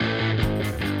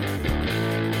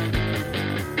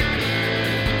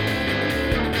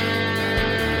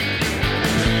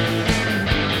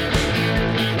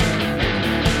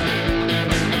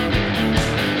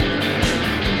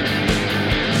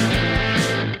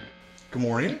Good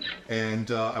morning,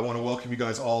 and I want to welcome you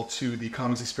guys all to the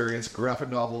Comics Experience Graphic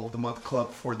Novel of the Month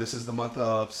Club for this is the month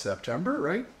of September,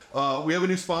 right? We have a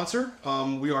new sponsor.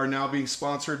 We are now being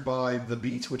sponsored by The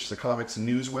Beat, which is a comics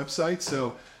news website,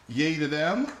 so yay to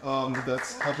them.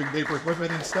 That's helping pay for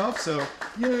equipment and stuff, so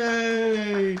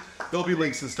yay! There'll be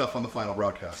links and stuff on the final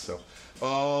broadcast, so.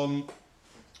 So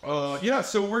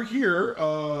we're here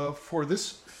for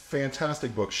this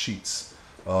fantastic book, Sheets,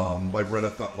 by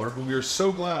BRENNA THUMMLER, who we are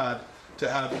so glad to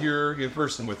have here in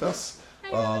person with us.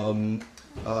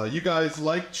 You guys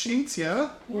like Sheets, yeah?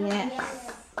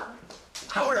 Yes.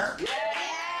 Louder!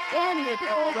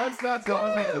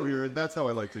 That's how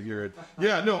I like to hear it.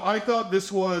 Yeah, no, I thought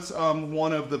this was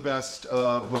one of the best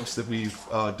books that we've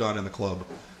done in the club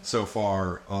so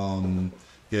far.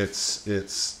 It's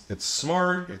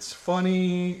smart, it's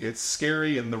funny, it's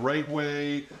scary in the right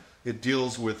way. It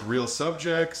deals with real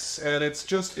subjects, and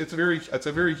it's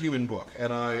a very human book,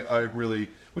 and I really,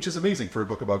 which is amazing for a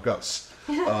book about ghosts.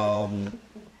 And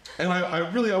I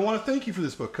want to thank you for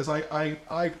this book because I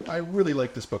really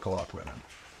like this book a lot, Brennan.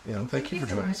 You know, thank you for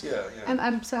joining us. Yeah.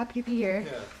 I'm so happy to be here.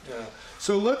 Yeah.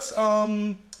 So let's.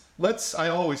 I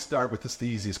always start with the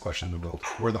easiest question in the world,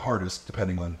 or the hardest,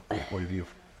 depending on your point of view.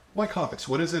 Why comics?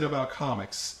 What is it about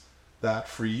comics that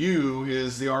for you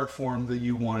is the art form that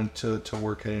you wanted to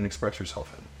work in and express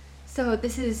yourself in? So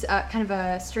this is kind of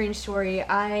a strange story.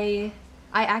 I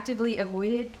actively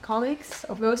avoided comics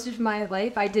most of my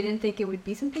life. I didn't think it would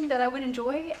be something that I would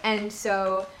enjoy, and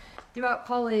so throughout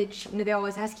college, they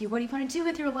always ask you, what do you want to do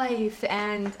with your life?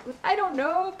 And I don't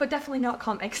know, but definitely not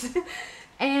comics.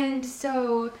 And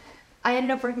so I ended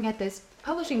up working at this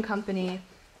publishing company,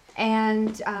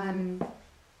 and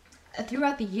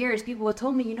throughout the years, people have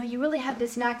told me, you really have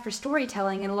this knack for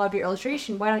storytelling and a lot of your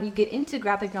illustration. Why don't you get into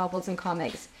graphic novels and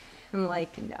comics? I'm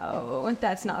like, no,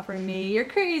 that's not for me. You're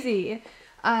crazy.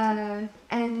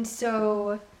 And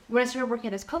so when I started working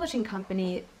at this publishing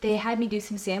company, they had me do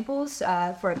some samples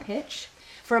for a pitch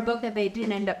for a book that they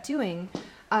didn't end up doing.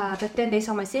 But then they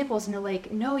saw my samples and they're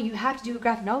like, no, you have to do a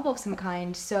graphic novel of some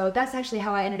kind. So that's actually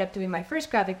how I ended up doing my first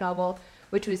graphic novel,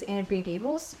 which was Anne of Green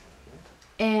Gables.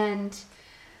 And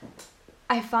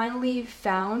I finally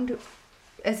found,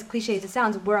 as cliche as it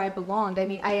sounds, where I belonged. I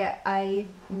mean, I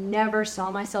never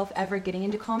saw myself ever getting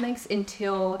into comics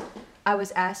until I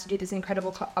was asked to do this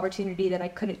incredible opportunity that I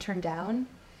couldn't turn down.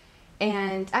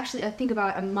 And actually, I think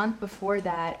about a month before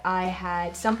that, I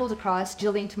had stumbled across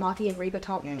Jillian Tamaki and Reba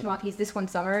Tamaki's This One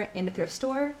Summer in the thrift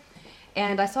store.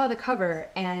 And I saw the cover,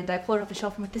 and I pulled it off the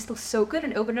shelf and went, this looks so good,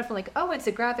 and opened it up and like, oh, it's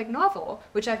a graphic novel,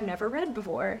 which I've never read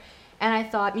before. And I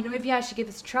thought, maybe I should give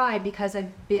this a try because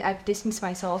I've distanced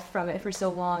myself from it for so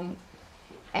long.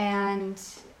 And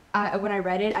when I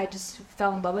read it, I just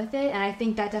fell in love with it. And I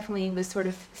think that definitely was sort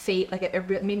of fate. Like it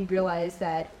made me realize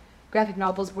that graphic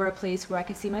novels were a place where I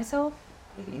could see myself.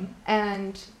 Mm-hmm.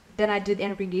 And then I did Anne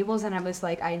of Green Gables, and I was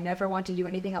like, I never want to do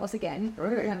anything else again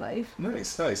in my life. Nice.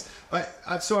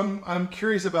 So I'm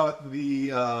curious about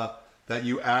the that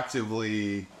you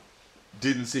actively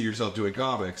didn't see yourself doing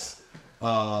comics.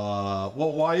 Well,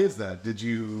 why is that? Did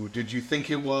you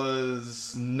think it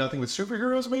was nothing with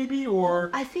superheroes, maybe, or?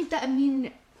 I think that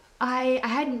I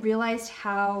hadn't realized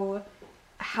how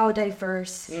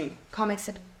diverse comics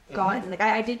had gotten. Like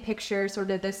I did picture sort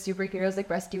of the superheroes like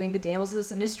rescuing the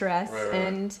damsels in distress, right.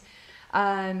 And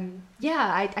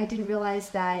I didn't realize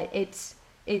that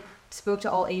it spoke to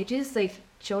all ages, like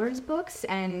children's books,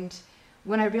 and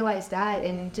when I realized that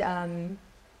and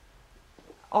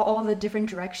all the different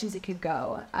directions it could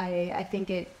go, I think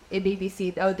it made me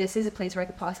see, this is a place where I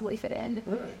could possibly fit in.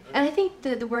 Right. And I think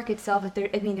the work itself,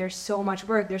 there's so much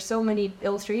work, there's so many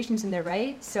illustrations in there,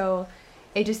 right? So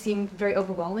it just seemed very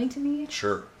overwhelming to me.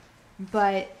 Sure.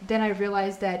 But then I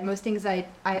realized that most things I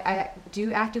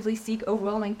do actively seek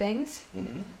overwhelming things.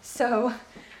 Mm-hmm. So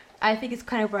I think it's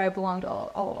kind of where I belonged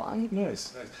all along.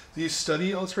 Nice. Do you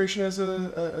study illustration as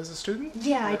a student?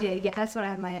 Yeah, I did. Yeah, that's what I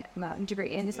have my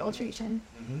degree in, is illustration.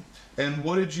 Mm-hmm. And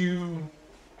what did you,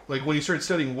 like when you started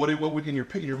studying, what would in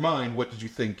your mind, what did you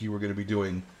think you were going to be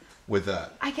doing with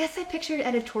that? I guess I pictured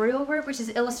editorial work, which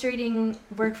is illustrating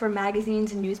work for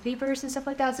magazines and newspapers and stuff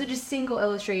like that. So just single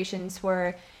illustrations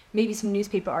for maybe some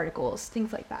newspaper articles,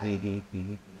 things like that. Mm-hmm,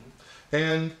 mm-hmm.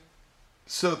 And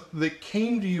so they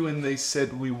came to you and they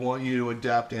said, we want you to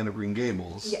adapt Anne of Green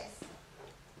Gables. Yes.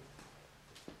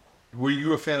 Were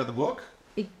you a fan of the book?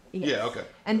 Yes. Yeah, okay.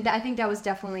 And I think that was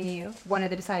definitely one of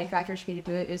the deciding factors for me to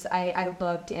do it, is I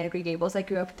loved Anne of Green Gables. I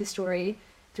grew up with the story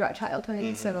throughout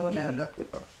childhood, mm-hmm. So...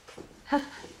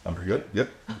 I'm pretty good. Yep.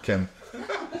 Canada,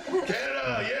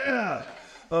 yeah!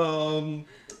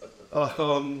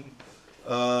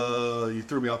 You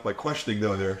threw me off by questioning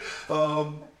though there.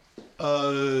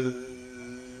 Uh,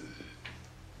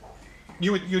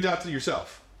 you adapted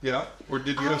yourself, yeah? Or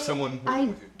did you have someone working I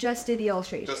with you? just did the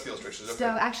illustrations. Just the illustrations, okay. So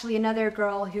actually another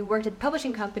girl who worked at the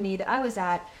publishing company that I was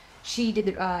at, she did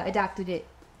adapted it,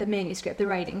 the manuscript, the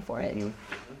writing for it. And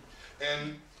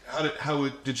how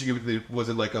did she give it? Was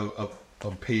it like a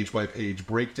page by page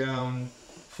breakdown,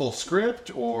 full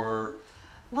script, or?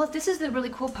 Well, this is the really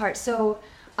cool part. So,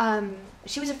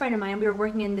 she was a friend of mine. We were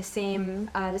working in the same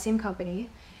company,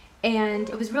 and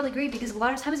it was really great because a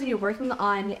lot of times when you're working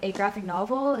on a graphic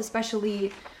novel,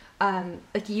 especially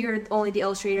like you're only the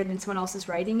illustrator and then someone else is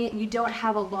writing it, you don't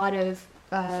have a lot of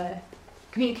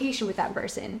communication with that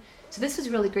person. So this was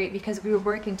really great because we were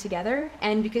working together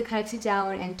and we could kind of sit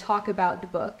down and talk about the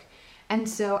book. And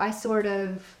so I sort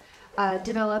of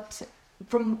developed,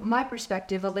 from my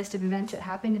perspective, a list of events that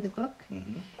happened in the book.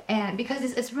 And because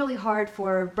it's really hard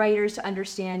for writers to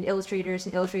understand illustrators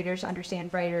and illustrators to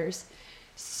understand writers.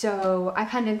 So I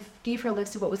kind of gave her a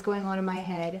list of what was going on in my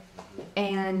head.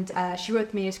 And she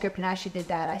wrote the manuscript, and as she did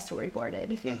that, I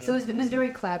storyboarded. So it was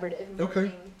very collaborative.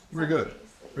 Okay, very good.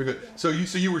 Very good. So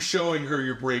you were showing her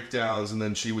your breakdowns, and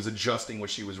then she was adjusting what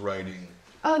she was writing.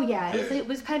 Oh yeah, it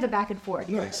was kind of a back and forth.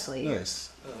 Nice, actually.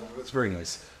 nice. That's very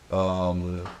nice.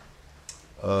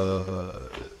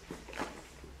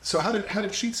 So how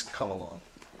did Sheets come along?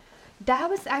 That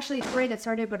was actually a story that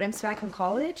started when I was back in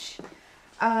college.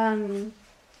 So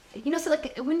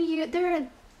like when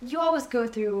you always go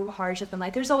through hardship in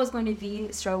life. There's always going to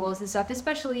be struggles and stuff,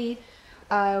 especially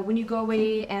when you go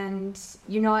away and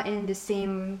you're not in the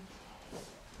same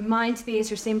mind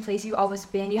space or same place you've always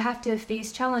been. You have to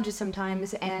face challenges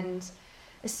sometimes, and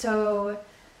so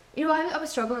I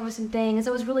was struggling with some things.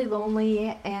 I was really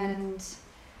lonely, and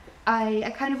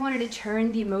I kind of wanted to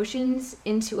turn the emotions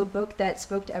into a book that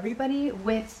spoke to everybody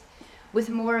with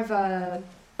more of a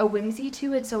whimsy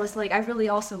to it. So it's like I really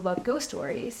also love ghost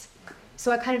stories.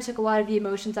 So I kind of took a lot of the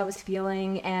emotions I was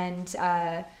feeling, and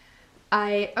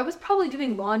I was probably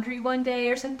doing laundry one day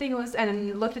or something,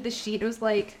 and looked at the sheet. It was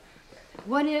like,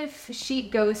 what if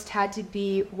Sheet Ghost had to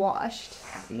be washed?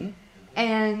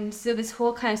 And so this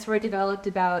whole kind of story developed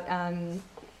about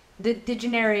the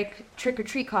generic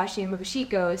trick-or-treat costume of a sheet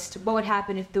ghost. What would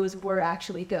happen if those were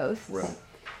actually ghosts? Right.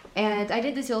 And I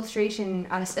did this illustration,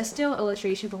 a still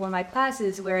illustration for one of my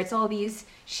classes, where it's all these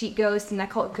sheet ghosts, and I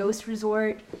call it Ghost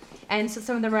Resort. And so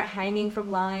some of them are hanging from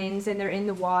lines, and they're in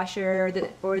the washer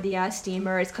or the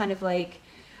steamer. It's kind of like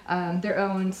their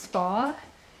own spa.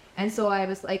 And so I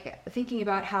was like thinking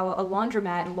about how a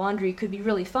laundromat and laundry could be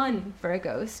really fun for a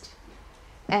ghost.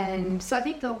 And so I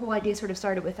think the whole idea sort of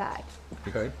started with that.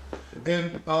 Okay.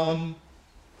 And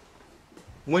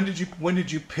when did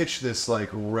you pitch this, like,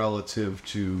 relative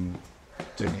to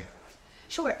him?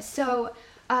 Sure. So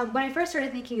when I first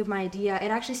started thinking of my idea,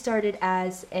 it actually started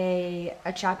as a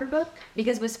chapter book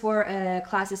because it was for a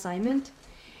class assignment.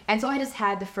 And so I just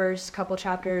had the first couple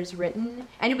chapters written,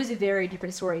 and it was a very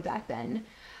different story back then.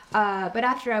 But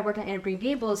after I worked on Anne of Green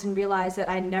Gables and realized that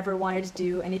I never wanted to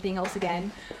do anything else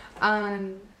again,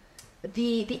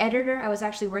 the editor I was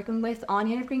actually working with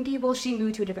on Anne of Green Gables, she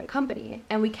moved to a different company,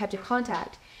 and we kept in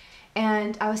contact.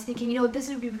 And I was thinking,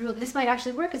 this might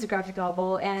actually work as a graphic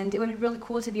novel, and it would be really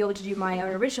cool to be able to do my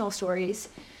own original stories.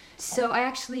 So I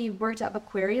actually worked up a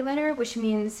query letter, which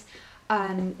means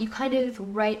you kind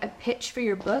of write a pitch for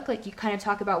your book, like you kind of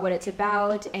talk about what it's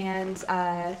about and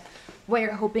what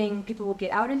you're hoping people will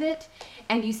get out of it,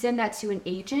 and you send that to an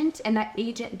agent, and that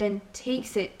agent then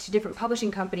takes it to different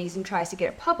publishing companies and tries to get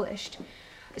it published.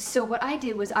 So what I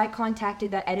did was I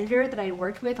contacted that editor that I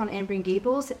worked with on Anne of Green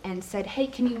Gables and said, hey,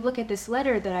 can you look at this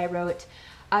letter that I wrote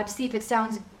to see if it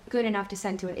sounds good enough to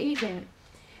send to an agent?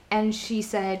 And she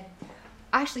said,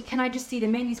 actually, can I just see the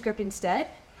manuscript instead?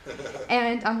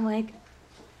 And I'm like,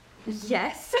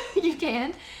 yes, you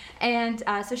can. And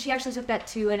so she actually took that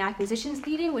to an acquisitions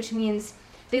meeting, which means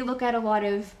they look at a lot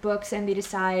of books and they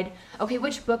decide, okay,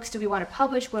 which books do we want to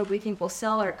publish? What do we think will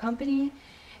sell our company?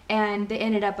 And they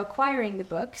ended up acquiring the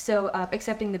book, so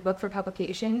accepting the book for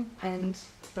publication, and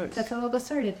Nice. That's how it got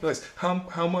started. Nice.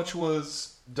 How much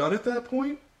was done at that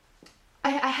point? I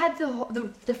had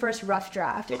the first rough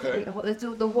draft, Okay.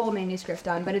 the whole manuscript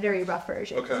done, but a very rough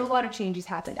version. Okay. So a lot of changes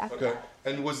happened after Okay. that.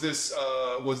 And was this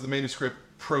was the manuscript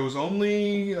prose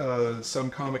only?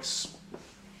 Some comics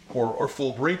or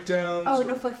full breakdowns? Oh,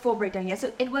 no, full breakdown, yeah.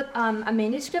 So it was a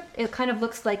manuscript. It kind of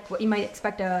looks like what you might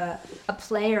expect a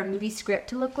play or a movie script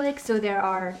to look like. So there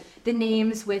are the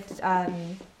names with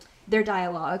their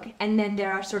dialogue, and then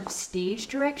there are sort of stage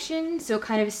directions. So it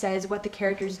kind of says what the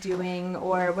character's doing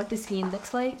or what the scene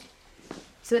looks like.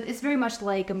 So it's very much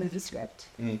like a movie script.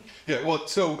 Yeah, well,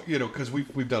 so, because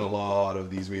we've done a lot of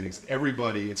these meetings.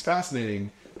 Everybody, it's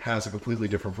fascinating, has a completely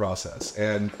different process.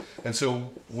 And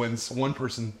so when one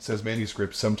person says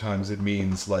manuscript, sometimes it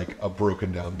means like a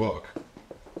broken down book.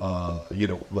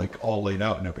 Like all laid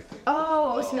out and everything.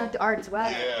 Oh, so not the art as well.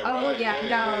 Yeah, oh, right, yeah,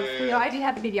 no, I do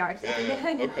have to be the art.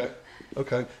 Yeah.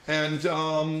 Okay.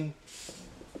 And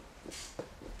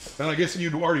I guess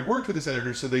you'd already worked with this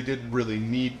editor, so they didn't really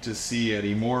need to see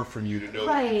any more from you to know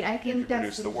Right, that I think that's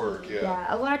produce the work. Yeah.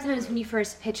 A lot of times when you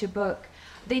first pitch a book,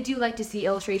 they do like to see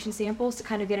illustration samples to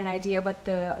kind of get an idea of what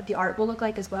the art will look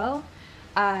like as well.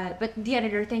 But the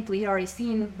editor, thankfully, had already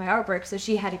seen my artwork, so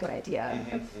she had a good idea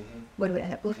of what it would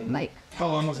end up looking like. How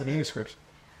long was the manuscript?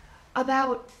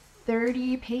 About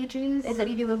 30 pages, and then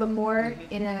maybe a little bit more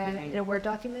in a Word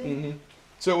document.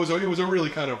 So it was a really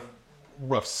kind of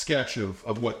rough sketch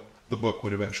of what the book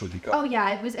would eventually become. Oh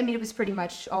yeah, it was. I mean, it was pretty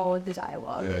much all of the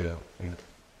dialogue.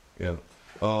 Yeah.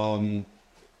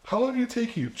 How long did it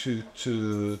take you to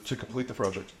complete the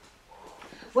project?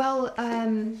 Well,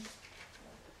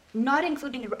 not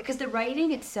including because the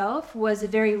writing itself was a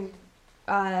very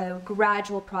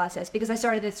gradual process, because I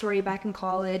started the story back in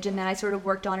college and then I sort of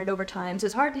worked on it over time. So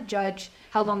it's hard to judge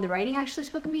how long the writing actually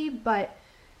took me, but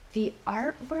the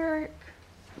artwork,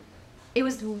 it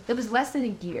was less than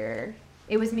a year.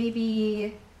 It was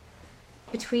maybe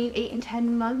between 8 and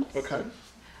 10 months. Okay.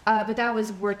 But that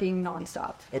was working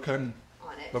nonstop. Okay. On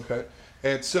it. Okay.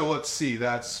 And so let's see,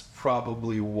 that's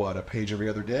probably what, a page every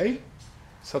other day?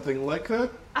 Something like that?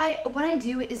 What I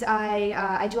do is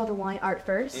I do all the line art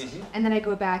first, and then I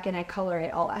go back and I color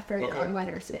it all after when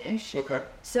it's finished. Okay.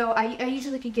 So I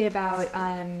usually could get about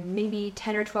maybe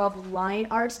 10 or 12 line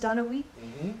arts done a week.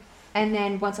 And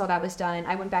then once all that was done,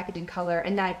 I went back and did color,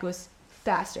 and that goes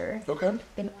faster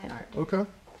than line art. Okay.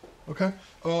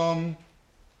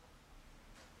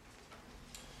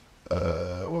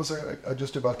 What was I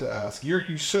just about to ask? We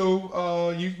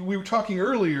were talking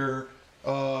earlier.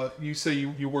 You say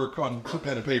you work on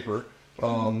pen and paper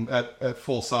at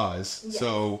full size. Yes.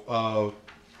 So well,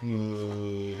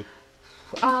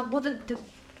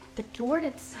 the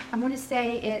Jordans, I'm going to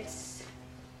say it's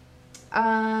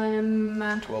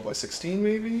 12 by 16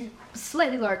 maybe.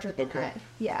 Slightly larger than that.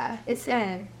 Yeah, it's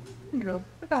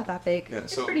about that big. Yeah,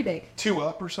 it's so pretty big. 2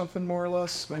 up or something, more or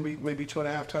less. Maybe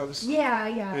 2.5 times.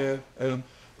 Yeah.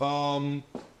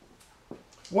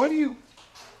 Why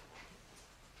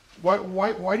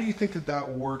do you think that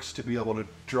works to be able to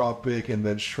draw big and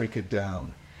then shrink it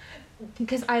down?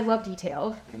 Because I love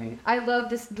detail. I love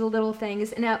the little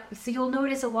things. And now, so you'll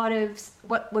notice a lot of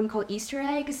what one call Easter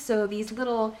eggs. So these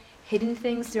little hidden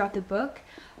things throughout the book.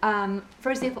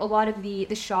 For example, a lot of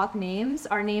the shop names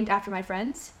are named after my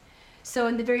friends. So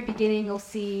in the very beginning, you'll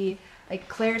see like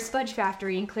Claire's Fudge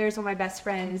Factory, and Claire's one of my best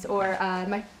friends. Or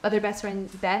my other best friend,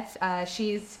 Beth,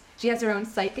 she has her own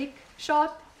psychic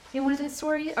shop in one of the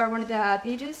stories or one of the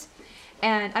pages.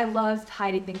 And I loved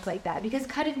hiding things like that because it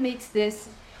kind of makes this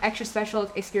extra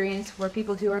special experience for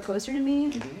people who are closer to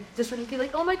me. Just sort of feel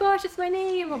like, oh my gosh, it's my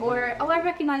name, or oh, I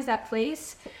recognize that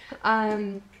place.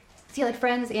 See, like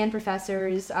friends and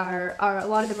professors are a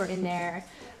lot of them are in there.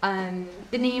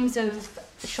 The names of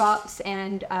shops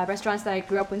and restaurants that I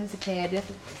grew up with as a kid,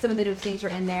 some of the things are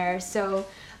in there. So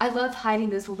I love hiding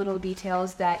those little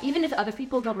details that even if other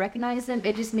people don't recognize them,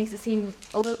 it just makes it seem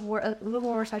a little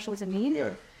more special to me.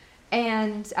 Yeah.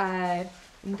 And a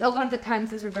lot of the times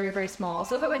those are very, very small.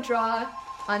 So if I would draw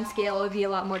on scale, it would be a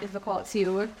lot more difficult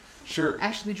to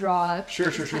actually draw.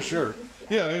 Sure.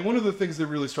 Yeah, I mean, one of the things that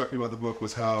really struck me about the book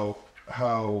was how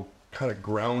kind of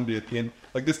grounded in,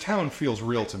 like, this town feels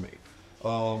real to me.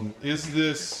 Is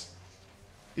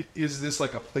this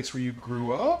like a place where you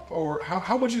grew up, or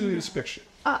how would you do this fiction?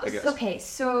 I guess. Okay,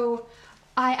 so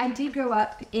I did grow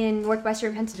up in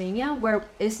northwestern Pennsylvania, where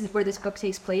this book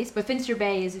takes place, but Finster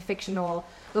Bay is a fictional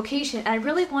location, and I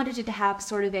really wanted it to have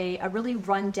sort of a really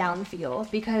run-down feel,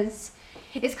 because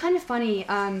it's kind of funny.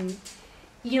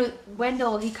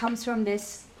 Wendell, he comes from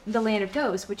the land of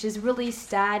ghosts, which is a really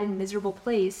sad and miserable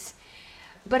place,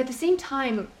 but at the same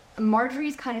time,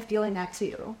 Marjorie's kind of feeling that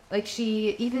too. Like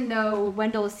even though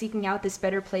Wendell is seeking out this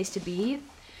better place to be,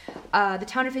 the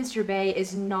town of Finster Bay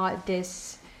is not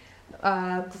this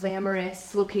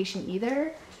glamorous location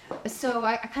either. So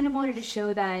I kind of wanted to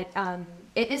show that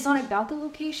it is not about the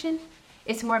location,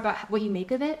 it's more about what you make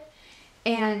of it.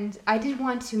 And I did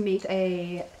want to make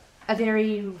a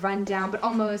very rundown, but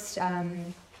almost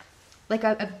like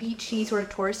a beachy sort of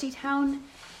touristy town.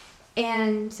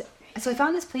 And so I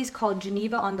found this place called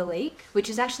Geneva on the Lake, which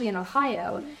is actually in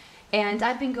Ohio. And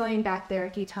I've been going back there a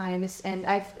few times, and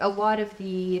a lot of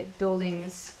the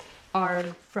buildings are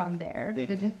from there.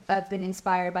 I've been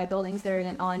inspired by buildings that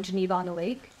are on Geneva on the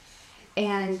Lake.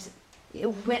 And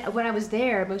when I was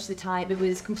there, most of the time, it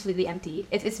was completely empty.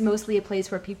 It's mostly a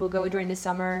place where people go during the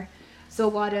summer. So a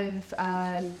lot of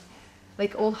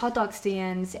like old hot dog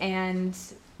stands and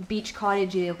beach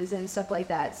cottages and stuff like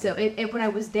that. So when I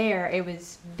was there, it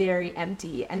was very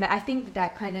empty. And I think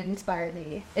that kind of inspired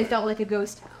me. It felt like a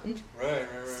ghost town. Right.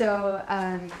 So,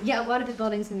 yeah, a lot of the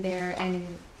buildings in there and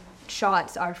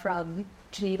shots are from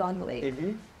Geneva on the Lake,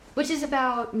 which is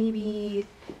about maybe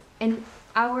an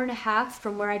hour and a half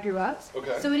from where I grew up.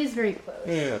 Okay. So it is very close.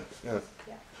 Yeah.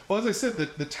 Well, as I said,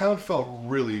 the town felt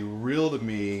really real to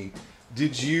me.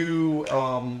 Did you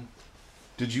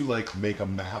like make a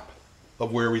map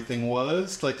of where everything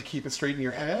was, like to keep it straight in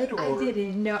your head? Or? I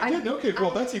didn't. No, I didn't. Okay, well,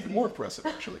 that's even more impressive,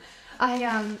 actually.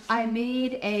 I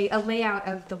made a layout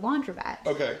of the laundromat.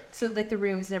 Okay. So like the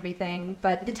rooms and everything,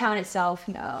 but the town itself,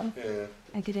 no. Yeah.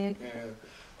 I didn't. Yeah.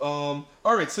 All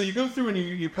right. So you go through and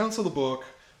you pencil the book,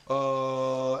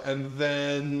 and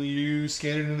then you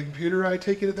scan it in the computer. I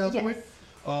take it at that point.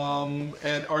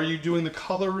 And are you doing the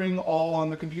coloring all on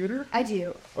the computer? I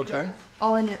do. Okay.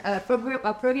 All in a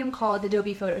program called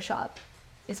Adobe Photoshop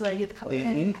is what I do the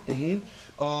coloring in.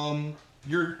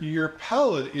 Your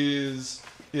palette is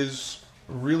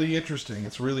really interesting.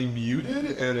 It's really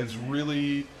muted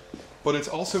and but it's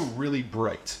also really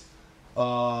bright.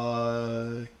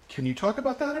 Can you talk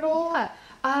about that at all?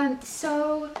 Yeah.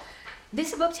 So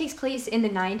this book takes place in the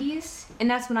 90s, and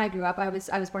that's when I grew up. I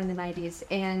was born in the 90s,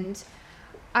 and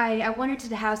I wanted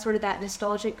to have sort of that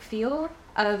nostalgic feel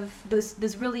of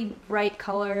those really bright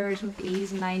colors from the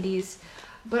 80s and 90s,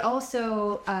 but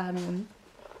also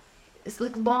it's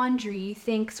like laundry.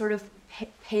 Think sort of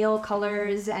pale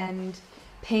colors and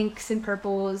pinks and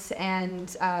purples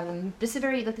and just a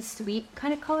very like the sweet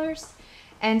kind of colors.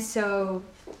 And so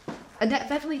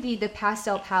definitely the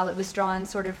pastel palette was drawn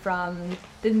sort of from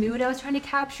the mood I was trying to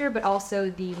capture, but also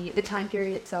the time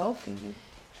period itself.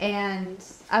 And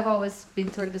I've always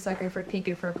been sort of a sucker for pink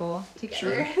and purple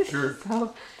together. Sure.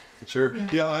 So,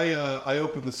 Yeah, I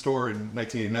opened the store in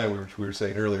 1989, which we were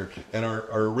saying earlier, and our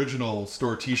original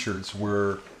store T-shirts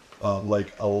were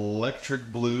like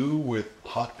electric blue with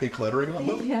hot pink lettering on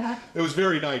them. Yeah. It was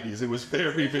very 90s. It was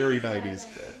very 90s.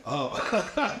 I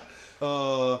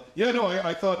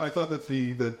thought that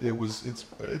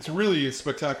it's really a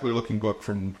spectacular looking book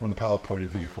from the palette point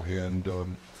of view and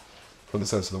from the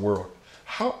sense of the world.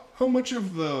 How much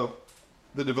of the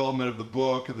development of the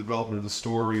book and the development of the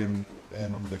story and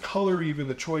the color, even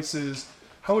the choices,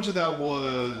 how much of that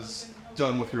was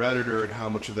done with your editor and how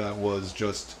much of that was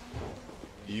just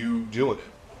you doing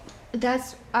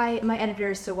it? My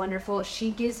editor is so wonderful.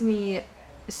 She gives me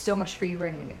so much free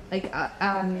rein. Like,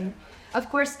 of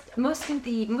course, most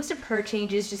of her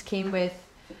changes just came with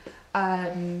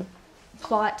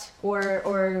plot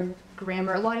or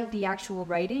grammar, a lot of the actual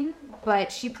writing,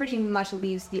 but she pretty much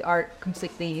leaves the art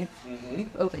completely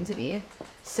open to me.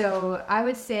 So I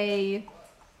would say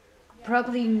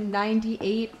probably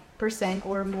 98%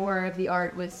 or more of the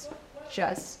art was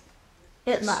just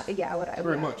what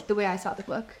Very much. the way I saw the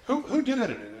book. Who did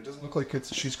edit it? It doesn't look like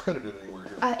she's credited anywhere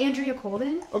here. Andrea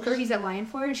Colvin. Okay. She's at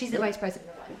Lionford. She's the vice president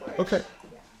at Lionford. Okay.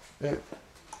 Yeah.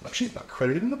 She's not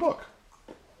credited in the book.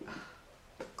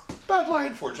 Bad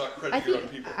Lionford's not credited your own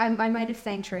people. I might have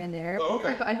thanked her in there. Oh,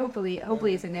 okay. But hopefully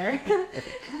it's in there.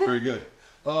 Very good.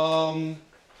 You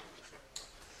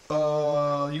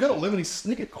got a Lemony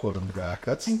Snicket quote on the back.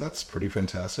 That's pretty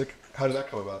fantastic. How did that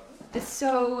come about?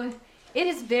 So it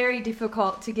is very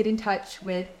difficult to get in touch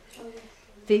with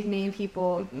big name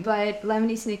people, but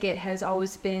Lemony Snicket has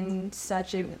always been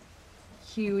such a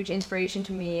huge inspiration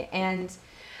to me. And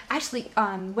actually,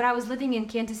 when I was living in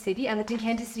Kansas City, I lived in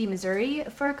Kansas City, Missouri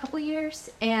for a couple of years,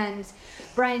 and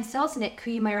Brian Selznick,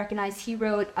 who you might recognize, he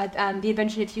wrote The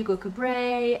Invention of Hugo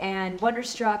Cabret and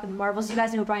Wonderstruck and The Marvels. You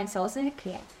guys know Brian Selznick?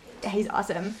 Yeah, he's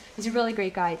awesome. He's a really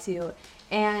great guy, too.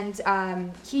 And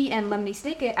he and Lemony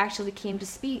Snicket actually came to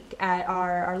speak at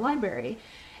our library.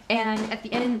 And at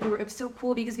the end, it was so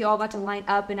cool because we all got to line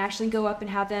up and actually go up and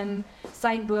have them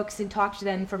sign books and talk to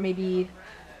them for maybe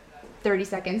 30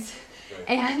 seconds.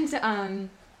 And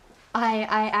I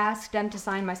asked them to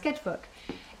sign my sketchbook.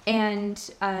 And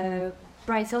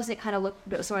Brian Selznick kind of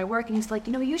looked at my work and he's like,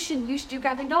 you should do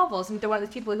graphic novels. And they're one of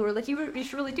those people who were like, you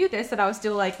should really do this. And I was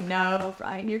still like, no,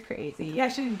 Brian, you're crazy. I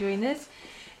shouldn't be doing this.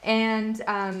 And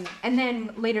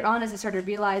then later on, as I started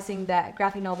realizing that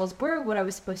graphic novels were what I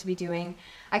was supposed to be doing,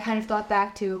 I kind of thought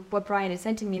back to what Brian had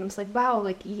sent to me and was like, wow,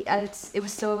 like it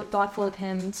was so thoughtful of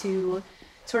him to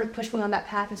sort of push me on that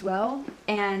path as well.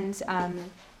 And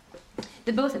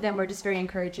the both of them were just very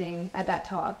encouraging at that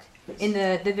talk. In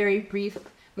the very brief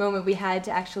moment we had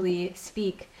to actually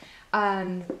speak.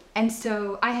 And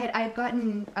so I had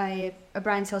gotten a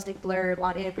Brian Selznick blurb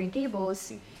on Anne of Green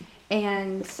Gables,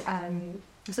 and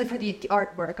it was like for the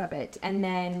artwork of it. And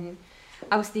then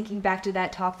I was thinking back to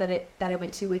that talk that I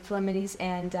went to with Flemings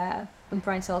and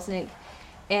Brian Selznick,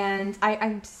 and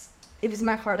it was in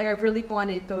my heart. Like I really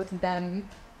wanted both of them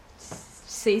to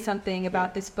say something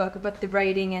about this book, about the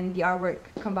writing and the artwork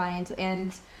combined.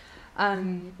 And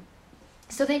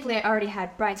so thankfully I already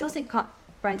had Brian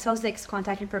Selznick's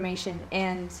contact information,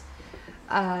 and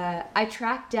I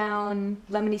tracked down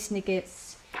Lemony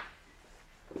Snicket's,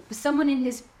 someone in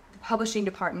his publishing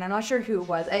department. I'm not sure who it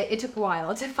was. It took a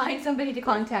while to find somebody to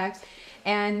contact,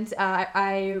 and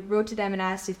I wrote to them and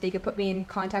asked if they could put me in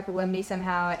contact with Lemony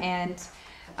somehow, and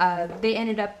they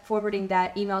ended up forwarding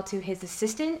that email to his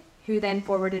assistant, who then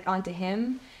forwarded it on to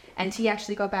him, and he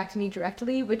actually got back to me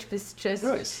directly, which was just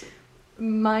Nice.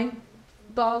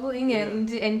 mind-boggling,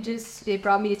 and just it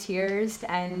brought me to tears.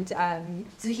 And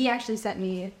so he actually sent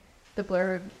me the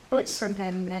blurb from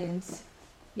him, and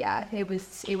yeah, it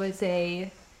was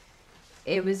a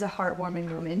heartwarming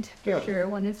moment for Yeah. sure.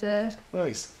 One of the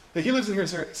Nice. Yeah, he lives here in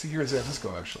San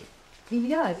Francisco, actually.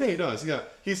 yeah. Yeah, he does. Yeah,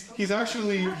 he's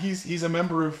actually he's a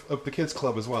member of the kids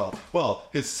club as well. Well,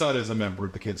 his son is a member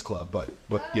of the kids club, but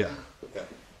yeah.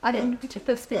 I didn't know.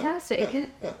 That's fantastic.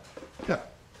 Yeah.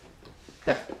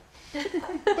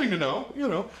 Thing to know, you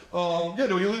know. Yeah,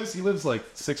 no, he lives like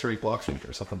 6 or 8 blocks from here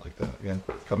or something like that. Yeah,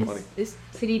 come money. This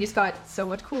city just got so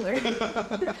much cooler.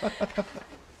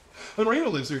 And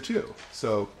Raina lives there too.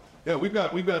 So yeah, we've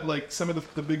got like some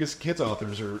of the biggest kids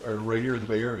authors are right here in the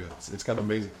Bay Area. It's kind of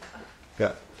amazing.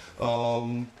 Yeah.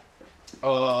 Well,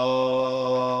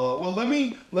 let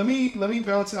me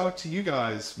bounce out to you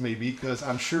guys maybe, because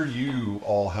I'm sure you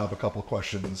all have a couple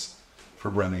questions for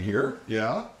Brenna here.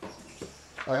 Yeah.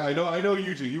 I know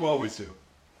you do. You always do.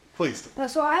 Please.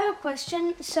 So I have a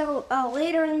question. So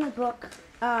later in the book,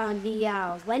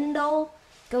 the Wendell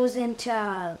goes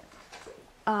into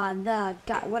the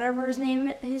guy, whatever his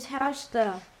name, his house,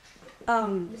 the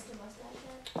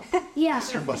yeah,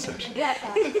 Mr. Mustache. yeah,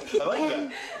 I like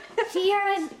and he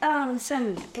had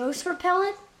some ghost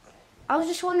repellent. I was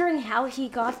just wondering how he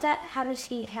got that. How does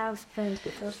he have the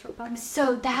ghost repellent?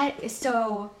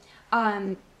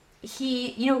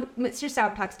 He, Mr.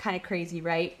 Sourpuck's kind of crazy,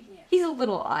 right? Yeah. He's a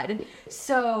little odd.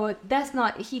 So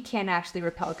he can't actually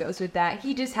repel ghosts with that.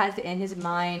 He just has it in his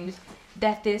mind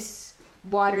that this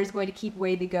water is going to keep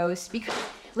away the ghosts, because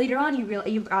later on you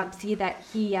see that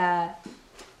he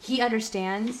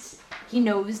understands, he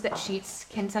knows that sheets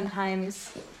can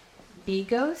sometimes be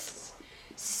ghosts.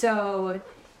 So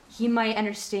he might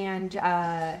understand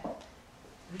that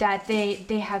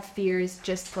they have fears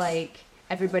just like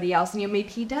everybody else. And maybe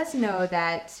he does know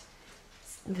that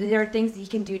there are things that he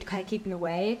can do to kind of keep them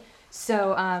away.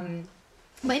 So,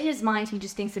 but in his mind, he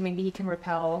just thinks that maybe he can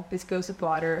repel this ghost with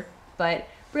water. But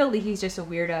really, he's just a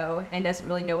weirdo and doesn't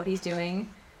really know what he's doing.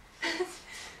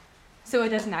 So it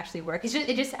doesn't actually work.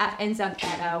 It just ends up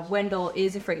that Wendell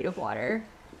is afraid of water,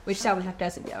 which Sourpuck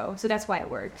doesn't know. So that's why it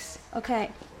works.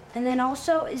 Okay, and then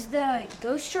also is the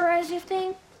ghosterizing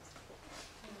thing?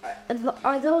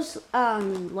 Are those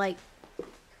like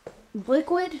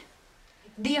liquid?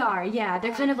 They are, yeah.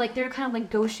 They're kind of like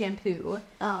ghost shampoo.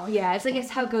 Oh, Yeah, it's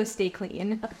how ghosts stay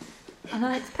clean.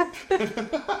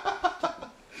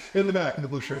 In the back, in the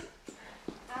blue shirt.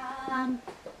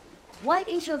 What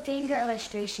is your favorite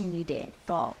illustration you did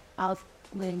for of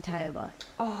the entire book?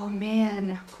 Oh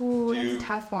man, ooh, that's a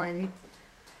tough one.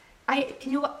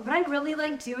 What I really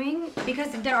like doing,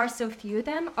 because there are so few of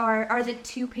them, are the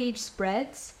 2-page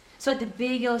spreads. So the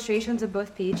big illustrations of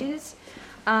both pages.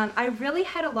 I really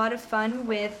had a lot of fun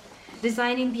with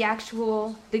designing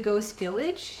the ghost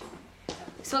village.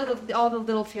 So all the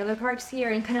little trailer parks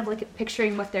here, and kind of like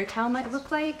picturing what their town might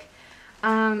look like.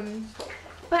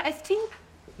 But I think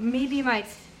maybe my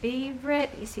favorite,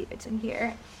 let me see if it's in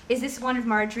here, is this one of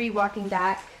Marjorie walking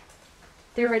back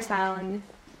through her town.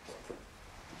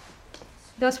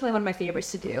 That's probably one of my favorites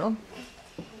to do.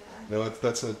 No,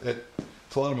 it's a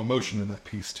lot of emotion in that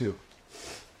piece too.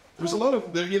 There's a lot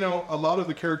of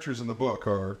the characters in the book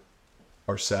are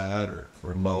sad or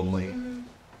lonely,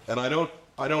 and I don't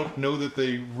know that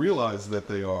they realize that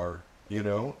they are.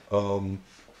 And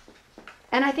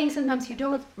I think sometimes you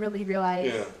don't really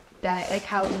realize that, like,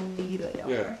 how lonely they are.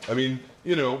 Yeah, I mean,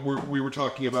 we were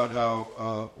talking about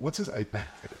how what's his? I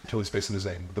totally spacing his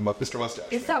name. Mr. Mustache.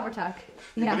 It's Sourpuck.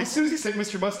 Yeah. But as soon as he said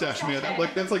Mr. Mustache, man,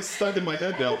 that's stuck in my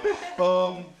head now.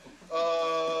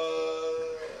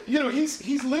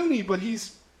 He's loony, but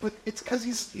he's but it's because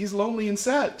he's lonely and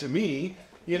sad to me,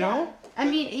 you know? I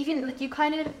mean, even like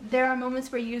there are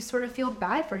moments where you sort of feel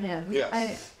bad for him.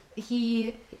 Yes.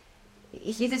 He's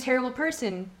a terrible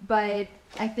person, but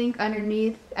I think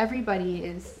underneath everybody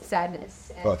is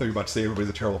sadness. Oh, I thought you were about to say everybody's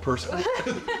a terrible person.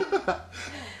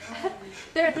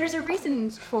 There's a reason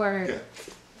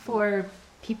for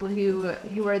people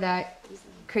who are that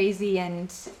crazy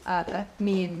and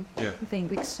mean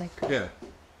things. Um,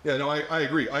 No, I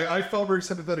agree. I felt very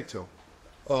sympathetic to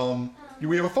him.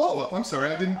 We have a follow-up. I'm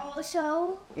sorry, I didn't...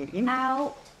 Also,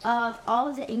 out of all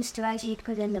of the Easter eggs you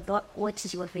put in the book, which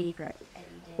is your favorite?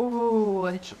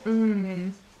 Ooh,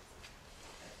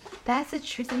 that's a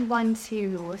tricky one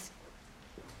too.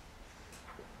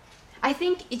 I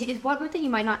think one thing you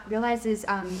might not realize is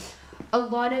a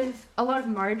lot of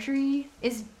Marjorie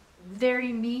is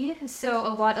very me. So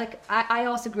a lot I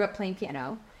also grew up playing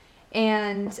piano,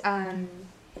 and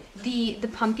the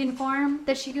pumpkin farm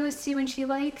that she goes to when she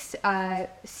likes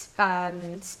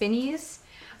Spinneys.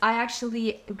 I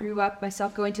actually grew up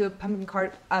myself going to a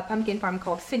pumpkin farm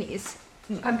called Finney's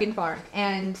Pumpkin Farm,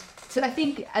 and so I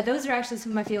think those are actually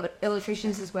some of my favorite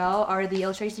illustrations as well. Are the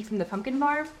illustrations from the pumpkin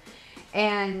farm,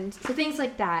 and so things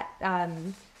like that.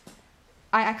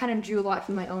 I kind of drew a lot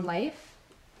from my own life,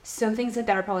 so things like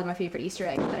that are probably my favorite Easter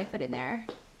eggs that I put in there.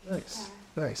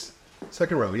 Nice.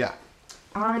 Second row, yeah.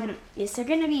 Is there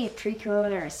going to be a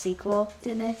prequel or a sequel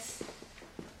to this?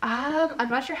 I'm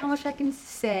not sure how much I can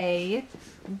say,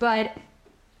 but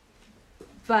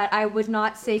I would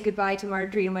not say goodbye to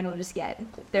Marjorie and Wendell just yet.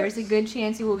 There's a good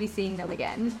chance you will be seeing them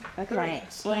again. Okay.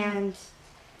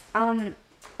 And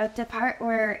at the part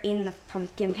where in the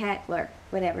pumpkin patch or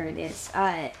whatever it is,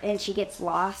 and she gets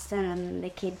lost and the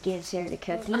kid gives her the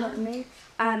cookie.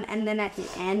 And then at the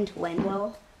end,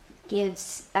 Wendell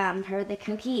gives her the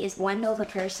cookie. Is Wendell the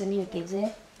person who gives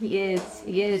it? He is.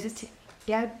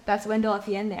 Yeah, that's Wendell at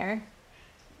the end there.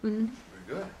 Mm-hmm.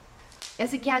 Very good.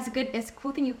 It's a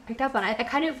cool thing you picked up on.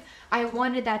 I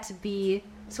wanted that to be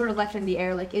sort of left in the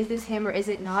air, like, is this him or is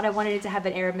it not? I wanted it to have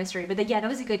an air of mystery, but that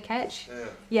was a good catch.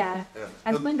 Yeah.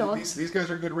 That's Wendell. These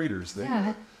guys are good readers. They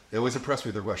always impress me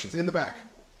with their questions. In the back.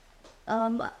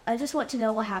 I just want to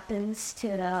know what happens to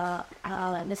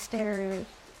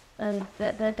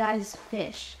the guy's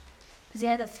fish. Because he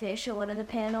had a fish in one of the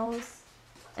panels.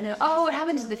 What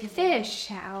happened to the fish?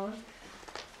 How?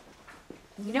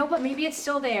 You know what? Maybe it's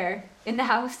still there in the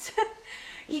house.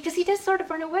 Because he does sort of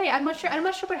run away. I'm not sure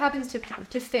what happens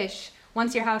to fish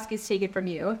once your house gets taken from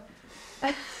you.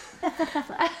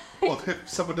 Well, if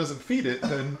someone doesn't feed it,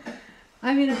 then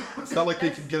I mean, it's not like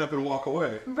they can get up and walk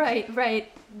away.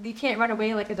 Right. You can't run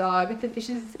away like a dog. The fish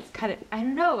is kind of, I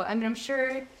don't know. I mean, I'm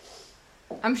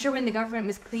sure when the government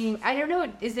was cleaning, I don't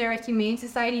know. Is there a humane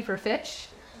society for fish?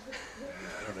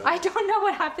 I don't know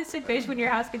what happens to fish when your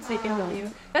house gets taken from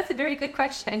you. That's a very good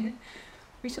question.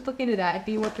 We should look into that and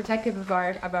be more protective of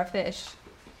our fish.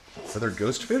 Are there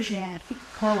ghost fish? Yeah.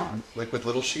 Hold on. Like with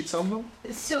little sheets on them?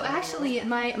 So actually,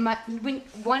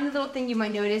 one little thing you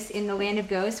might notice in the Land of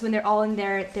Ghosts, when they're all in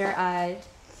their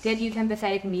Dead Youth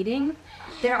Empathetic meeting,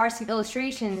 there are some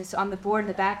illustrations on the board in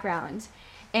the background.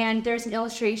 And there's an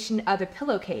illustration of a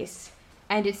pillowcase,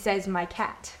 and it says, "My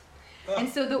cat." And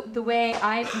so the way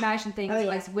I imagine things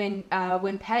was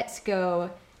when pets go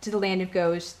to the Land of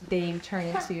Ghosts, they turn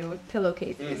into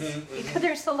pillowcases. Because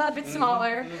they're still a little bit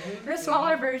smaller. They're a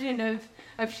smaller version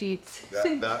of sheets.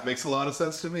 That makes a lot of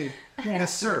sense to me.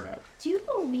 Yes, sir. Do you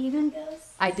believe in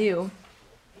ghosts? I do.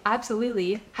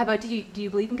 Absolutely. How about, do you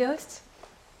believe in ghosts?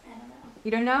 I don't know.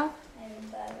 You don't know? I haven't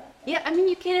thought about it. Yeah, I mean,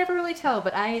 you can't ever really tell,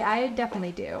 but I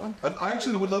definitely do. I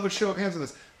actually would love a show of hands on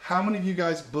this. How many of you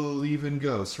guys believe in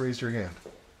ghosts? Raise your hand.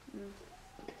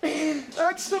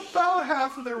 That's about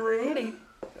half of the room.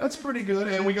 That's pretty good,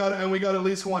 and we got at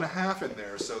least one half in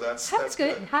there, so that's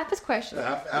good. Half is questioning.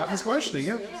 Half is questioning,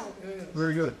 yeah.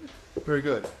 Very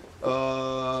good.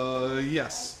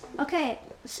 Yes. Okay,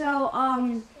 so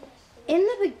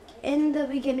in the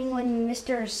beginning when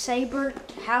Mr. Saber,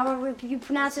 however you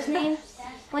pronounce his name,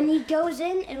 when he goes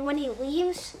in and when he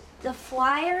leaves, the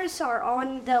flyers are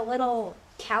on the little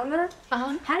counter.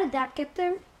 How did that get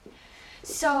there?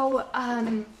 So,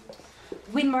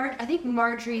 when I think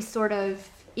Marjorie's sort of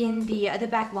in the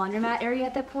back laundromat area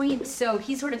at that point, so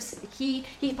he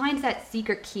finds that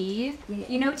secret key,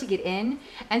 to get in,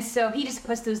 and so he just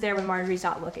puts those there when Marjorie's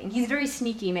not looking. He's a very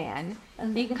sneaky man.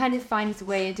 He can kind of find his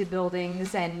way into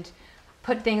buildings and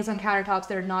put things on countertops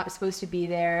that are not supposed to be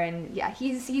there, and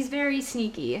he's very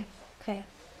sneaky. Okay.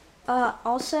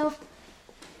 Also,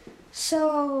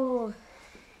 so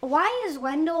why is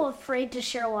Wendell afraid to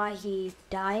share why he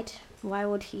died? Why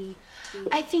would he?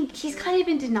 I think he's kind of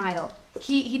in denial.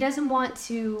 he doesn't want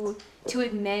to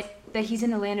admit that he's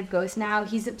in the land of ghosts now.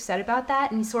 He's upset about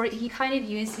that, and he kind of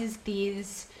uses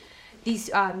these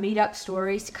made up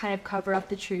stories to kind of cover up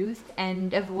the truth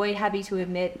and avoid having to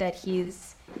admit that he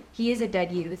is a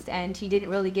dead youth and he didn't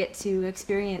really get to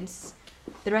experience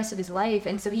the rest of his life.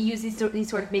 And so he uses these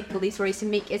sort of make-believe stories to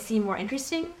make it seem more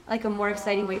interesting, like a more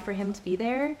exciting way for him to be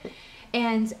there.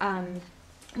 And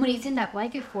when he's in that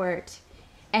blanket fort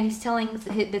and he's telling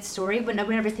the story, when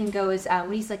everything goes,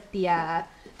 when he's like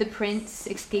the prince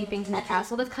escaping from the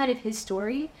castle, that's kind of his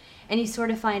story. And you sort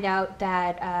of find out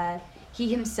that he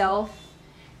himself,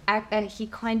 he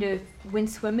kind of went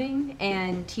swimming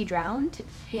and he drowned.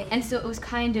 Yeah. And so it was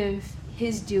kind of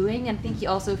his doing, and I think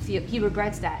he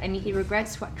regrets that. I mean, he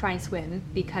regrets trying to swim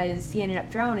because he ended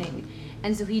up drowning.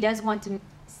 And so he does want to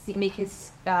make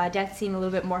his death seem a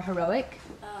little bit more heroic.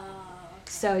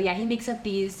 So yeah, he makes up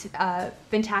these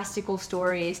fantastical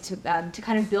stories to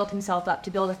kind of build himself up,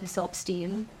 to build up his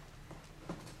self-esteem.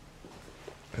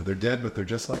 They're dead, but they're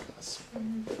just like us.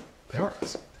 Mm-hmm. They are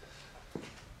us.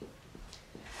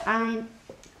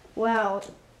 Well,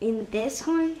 in this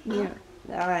one,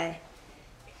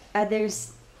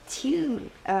 there's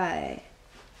two,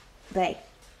 like,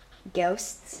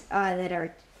 ghosts that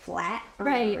are flat on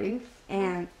the roof,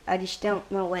 and I just don't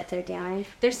know what they're doing.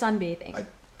 They're sunbathing.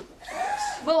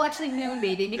 Well, actually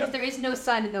moonbathing, because there is no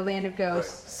sun in the land of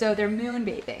ghosts, so they're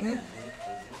moonbathing.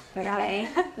 Okay.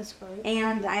 That's funny.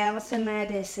 And I also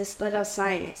noticed this little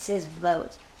sign that says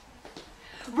vote.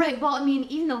 Right, well, I mean,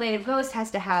 even the land of ghosts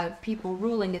has to have people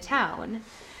ruling the town.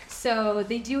 So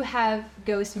they do have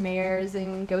ghost mayors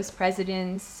and ghost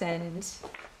presidents, and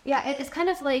yeah, it's kind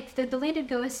of like the land of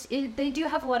ghosts, they do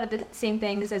have a lot of the same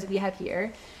things as we have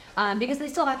here, because they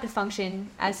still have to function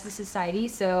as a society.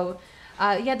 So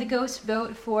yeah, the ghosts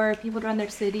vote for people to run their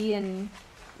city, and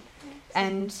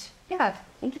yeah.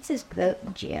 I think it says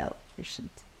vote Joe or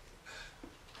something.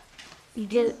 You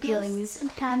get feelings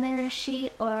on their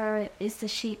sheet, or is the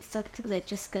sheet something that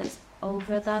just goes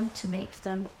over them to make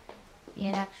them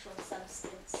an actual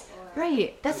substance? Or...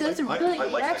 Right. That's a really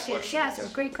good question. Yeah,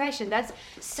 it's a great question. That's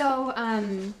so.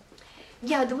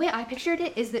 Yeah, the way I pictured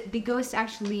it is that the ghost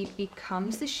actually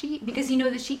becomes the sheet, because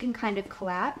the sheet can kind of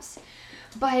collapse,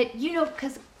 but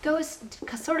because ghosts,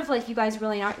 sort of like you guys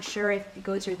really aren't sure if the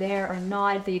ghosts are there or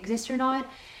not, if they exist or not.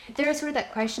 There's sort of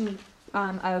that question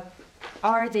of,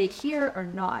 are they here or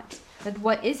not? Like,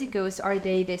 what is a ghost? Are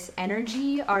they this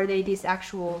energy? Are they this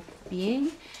actual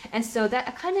being? And so that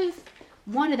I kind of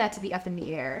wanted that to be up in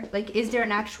the air. Like, is there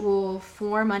an actual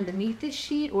form underneath this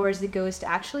sheet, or is the ghost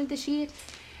actually the sheet?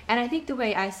 And I think the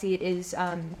way I see it is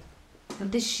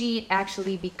the sheet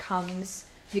actually becomes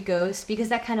the ghost, because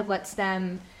that kind of lets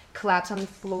them collapse on the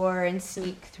floor and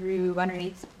sneak through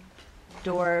underneath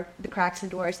the cracks in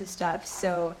doors and stuff.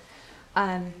 So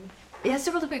that's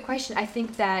a really great question. I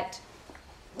think that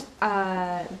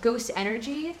ghost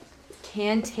energy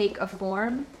can take a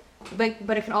form,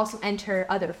 but it can also enter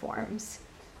other forms.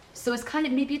 So it's kind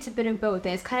of, maybe it's a bit of both,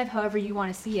 and it's kind of however you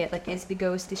want to see it. Like, is the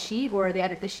ghost the sheep, or are they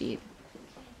out of the sheep?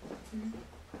 I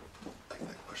like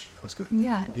that question. That was good.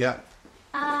 Yeah. Yeah.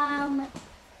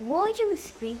 What you was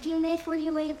thinking this when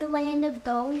you made the land of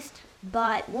ghosts,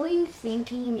 but were you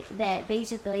thinking that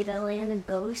basically the land of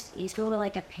ghosts is sort of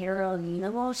like a parallel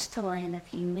universe to the land of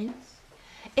humans?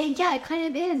 Yeah, it kind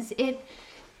of is.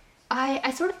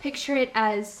 I sort of picture it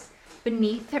as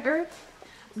beneath the earth,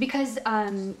 because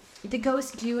the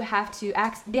ghosts do have to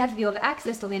they have to be able to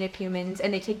access the land of humans,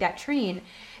 and they take that train.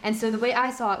 And so the way I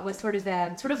saw it was sort of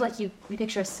like you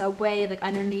picture a subway, like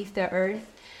underneath the earth.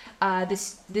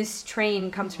 This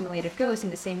train comes from the land of ghosts in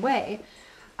the same way,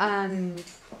 and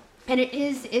it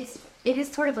is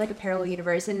sort of like a parallel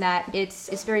universe in that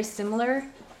it's very similar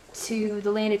to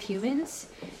the land of humans,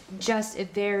 just a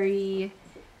very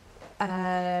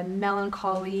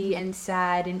melancholy and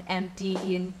sad and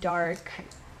empty and dark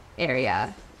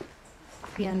area.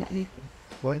 Yeah.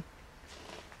 What?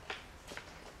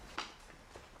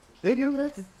 They do.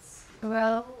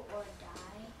 Grow or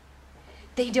die?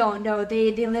 They don't. No,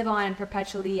 they live on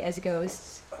perpetually as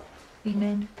ghosts.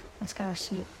 Amen. That's kind of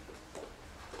sweet.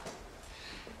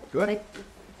 Go ahead.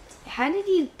 How did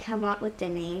you come up with the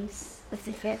names? That's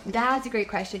a great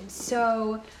question.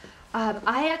 So,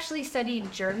 I actually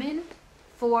studied German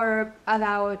for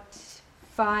about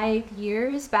 5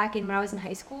 years back when I was in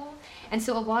high school, and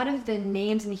so a lot of the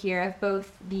names in here of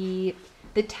both the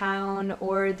town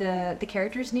or the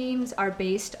characters' names are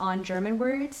based on German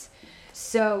words.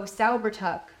 So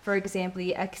Saubertuck, for example,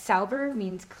 sauber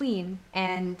means clean,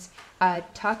 and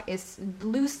tuck is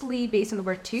loosely based on the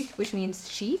word tooth, which means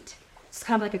sheet. It's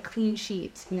kind of like a clean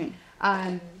sheet.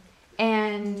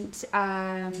 And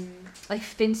like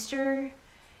Finster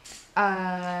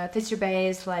Bay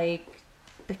is like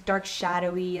the dark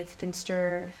shadowy of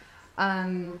Finster.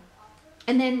 And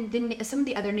then some of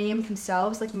the other names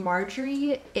themselves, like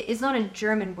Marjorie, it is not a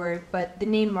German word, but the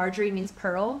name Marjorie means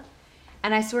pearl.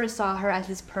 And I sort of saw her as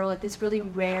this pearl, like this really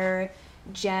rare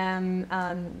gem.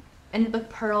 And like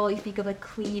pearl, you think of like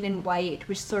clean and white,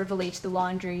 which sort of relates to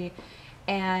laundry.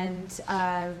 And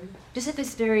just at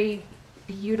this very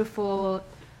beautiful,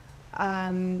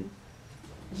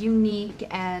 unique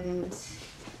and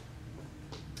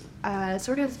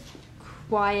sort of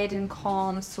quiet and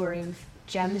calm sort of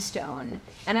gemstone.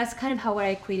 And that's kind of how I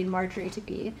equated Marjorie to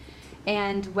be.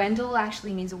 And Wendell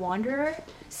actually means wanderer.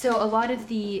 So a lot of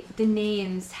the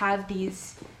names have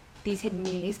these hidden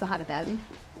meanings behind them.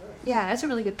 Yeah, that's a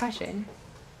really good question.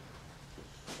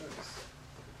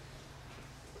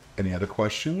 Any other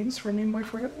questions from you, my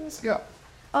friends? Yeah.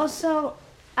 Also,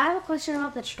 I have a question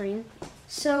about the train.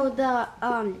 So the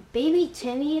baby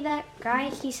Timmy, that guy,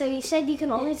 he said you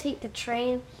can only take the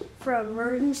train for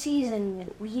emergencies and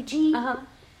Ouija.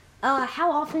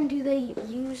 How often do they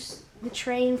use the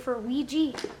train for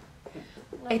Ouija?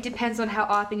 It depends on how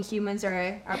often humans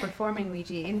are performing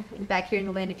Ouija back here in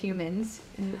the land of humans.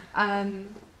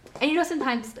 And you know,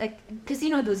 sometimes, like, because you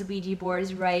know those Ouija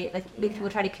boards, right? Like, people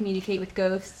try to communicate with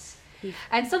ghosts.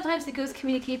 And sometimes the ghosts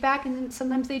communicate back and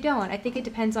sometimes they don't. I think it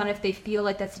depends on if they feel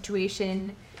like that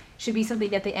situation should be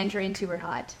something that they enter into or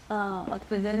not.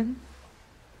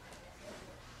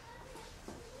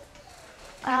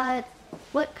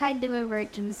 What kind of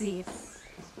emergency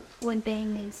one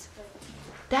thing is?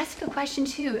 That's a good question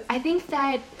too. I think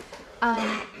that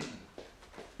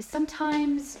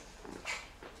sometimes,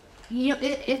 you know,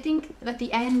 I think at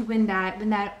the end when that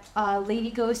lady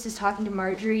ghost is talking to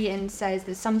Marjorie and says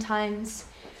that sometimes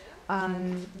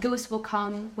ghosts will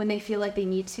come when they feel like they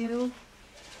need to.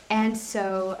 And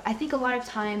so I think a lot of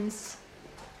times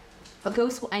a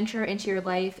ghost will enter into your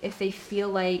life if they feel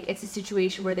like it's a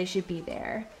situation where they should be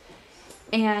there.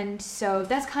 And so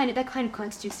that kind of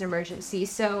constitutes an emergency.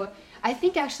 So I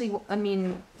think actually, I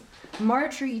mean,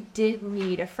 Marjorie did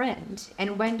need a friend,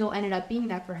 and Wendell ended up being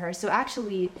that for her. So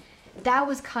actually, that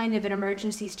was kind of an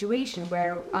emergency situation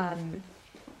where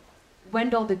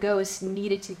Wendell the ghost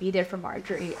needed to be there for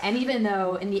Marjorie. And even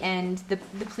though in the end the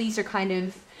police are kind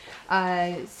of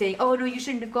saying, "Oh no, you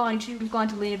shouldn't have gone to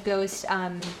Land of Ghosts,"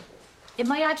 it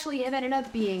might actually have ended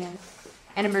up being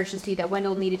an emergency that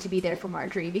Wendell needed to be there for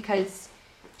Marjorie because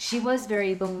she was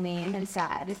very lonely and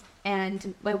sad,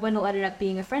 and Wendell ended up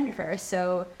being a friend of hers,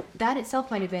 so that itself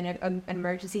might have been an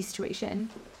emergency situation.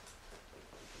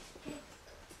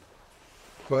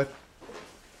 But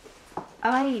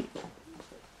I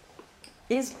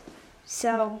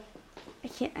don't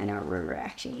remember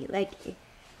actually. Like,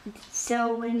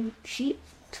 so when she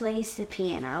plays the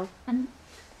piano,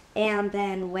 and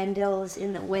then Wendell's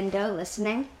in the window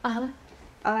listening,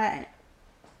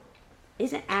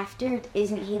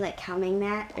 isn't he like humming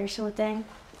that or something?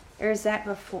 Or is that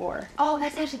before? Oh,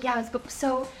 that's actually, yeah,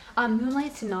 so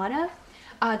Moonlight Sonata,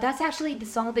 that's actually the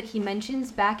song that he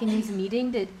mentions back in his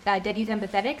meeting, the Dead Youth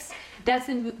Empathetics. That's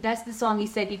the song he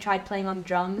said he tried playing on the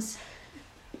drums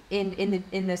in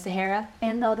the Sahara.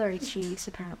 And the other cheese,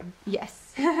 apparently.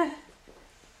 Yes.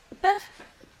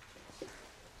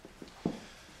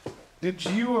 did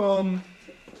you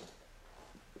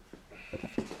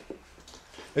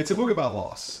it's a book about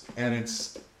loss, and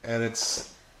it's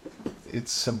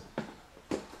a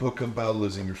book about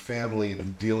losing your family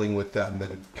and dealing with that, and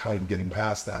then kind of getting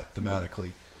past that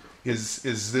thematically. Is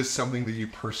this something that you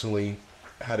personally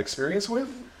had experience with?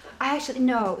 I actually,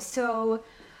 no. So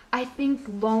I think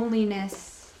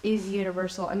loneliness is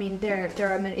universal. I mean,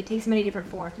 it takes many different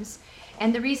forms.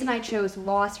 And the reason I chose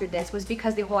loss for this was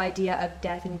because the whole idea of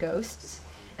death and ghosts.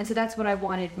 And so that's what I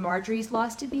wanted Marjorie's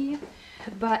loss to be.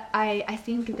 But I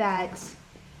think that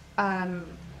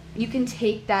you can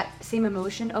take that same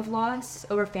emotion of loss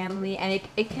over family, and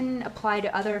it can apply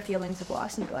to other feelings of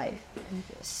loss in your life.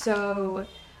 So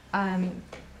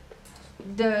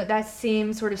that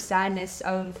same sort of sadness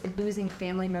of losing a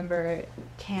family member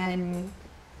can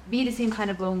be the same kind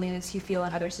of loneliness you feel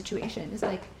in other situations,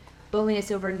 like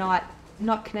loneliness over not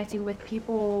connecting with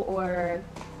people, or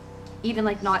even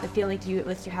like not feeling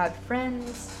like you have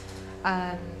friends.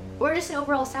 Or just an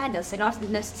overall sadness, like not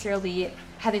necessarily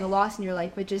having a loss in your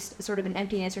life, but just sort of an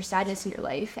emptiness or sadness in your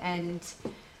life. And so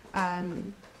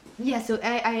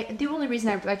the only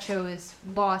reason I chose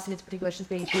loss in its particular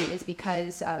situation is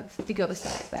because of the ghost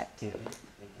aspect.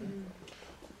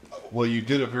 Well, you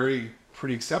did a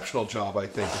pretty exceptional job, I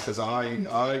think, because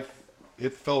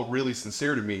it felt really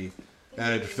sincere to me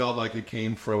and it felt like it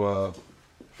came from a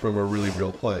really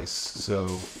real place.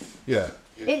 So, yeah.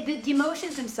 The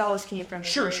emotions themselves came from a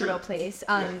very real place.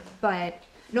 But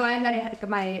no, I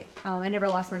never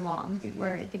lost my mom or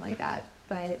anything like that.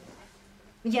 But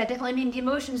yeah, definitely. I mean, the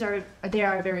emotions are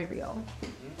very real.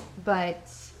 But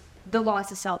the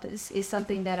loss itself is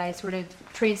something that I sort of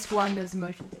transform those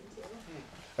emotions into.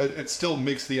 It still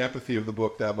makes the empathy of the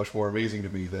book that much more amazing to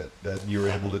me that you were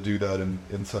able to do that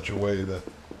in such a way that,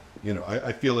 you know,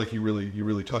 I feel like you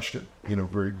really touched it, you know,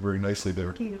 very, very nicely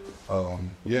there. Thank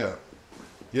you.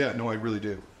 Yeah, no, I really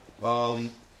do.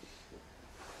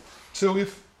 So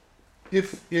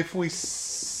if we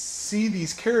see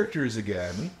these characters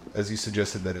again, as you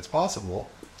suggested that it's possible,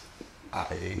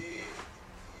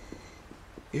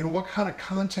 what kind of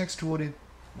context would it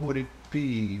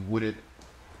be? Would it?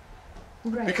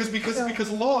 Right.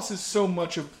 Because loss is so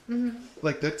much of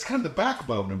like that's kind of the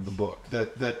backbone of the book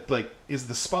that like is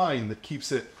the spine that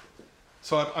keeps it.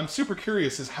 So I'm super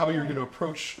curious as how you're going to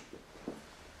approach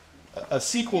a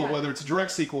sequel, whether it's a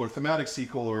direct sequel or thematic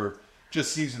sequel or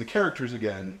just using the characters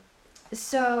again.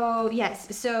 So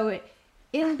yes, so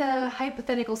in the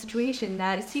hypothetical situation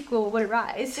that a sequel would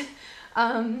arise,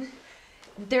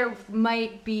 there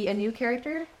might be a new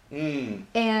character,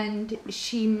 and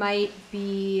she might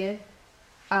be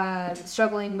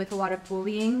struggling with a lot of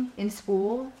bullying in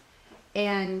school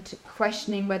and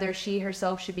questioning whether she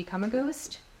herself should become a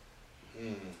ghost.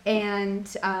 And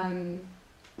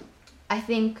I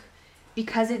think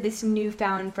because of this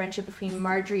newfound friendship between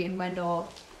Marjorie and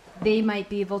Wendell, they might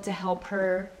be able to help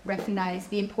her recognize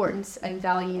the importance and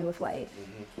value of life.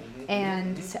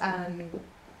 And so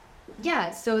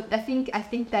I think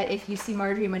that if you see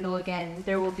Marjorie and Wendell again,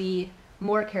 there will be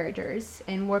more characters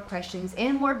and more questions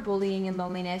and more bullying and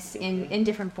loneliness in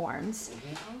different forms.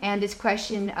 And this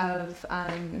question of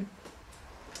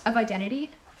identity,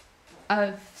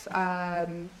 of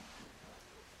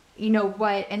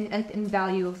what and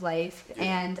value of life.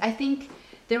 And I think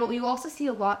you'll also see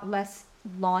a lot less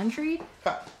laundry.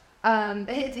 A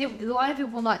lot of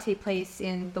it will not take place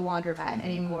in the laundromat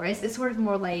anymore. It's sort of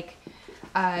more like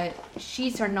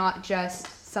sheets are not just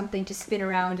something to spin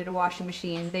around in a washing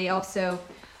machine. They also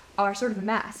are sort of a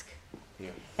mask.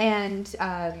 And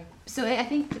so I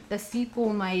think the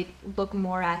sequel might look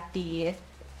more at the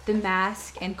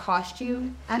mask and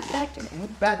costume aspect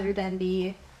rather than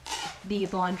the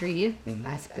laundry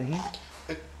aspect.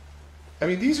 I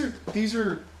mean, these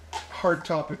are hard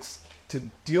topics to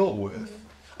deal with.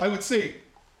 I would say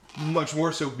much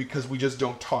more so because we just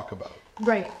don't talk about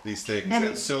these things,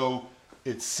 and so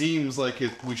it seems like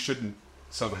we shouldn't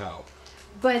somehow.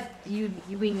 But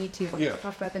we need to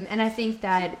talk about them, and I think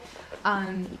that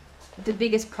the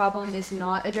biggest problem is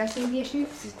not addressing the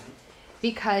issues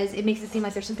because it makes it seem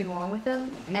like there's something wrong with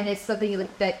them, and it's something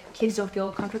that kids don't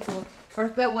feel comfortable, or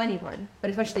that anyone, but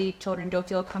especially children, don't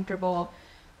feel comfortable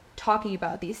talking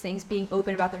about these things, being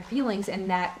open about their feelings, and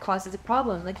that causes a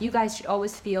problem. Like, you guys should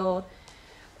always feel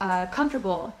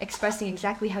comfortable expressing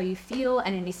exactly how you feel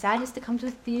and any sadness that comes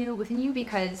within you,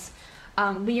 because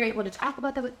when you're able to talk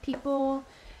about that with people,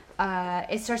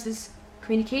 it starts this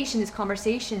communication, this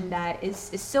conversation that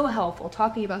is so helpful.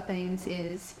 Talking about things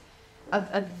is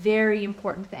a very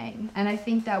important thing, and I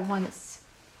think that once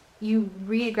you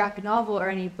read a graphic novel or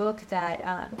any book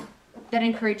that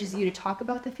encourages you to talk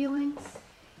about the feelings,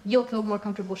 you'll feel more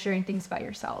comfortable sharing things about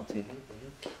yourself.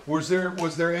 Was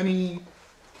there any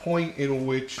point in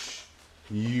which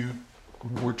you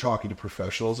were talking to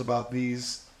professionals about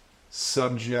these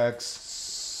subjects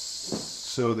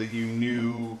so that you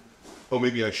knew, oh,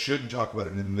 maybe I shouldn't talk about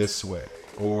it in this way?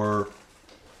 Or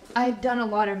I've done a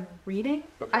lot of reading.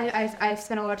 I've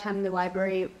spent a lot of time in the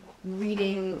library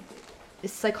reading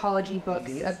psychology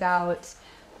books about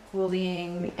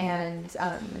bullying and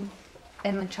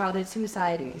like childhood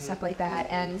suicide and stuff like that,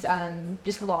 and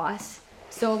just loss.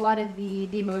 So a lot of the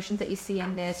emotions that you see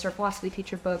in this or philosophy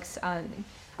teacher books,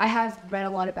 I have read a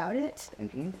lot about it.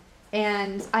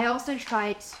 And I also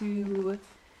try to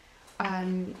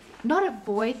not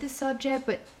avoid the subject,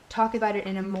 but talk about it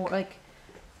in a more, like,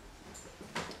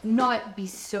 not be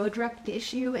so direct with the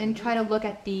issue, and try to look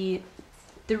at the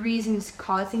reasons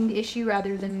causing the issue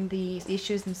rather than the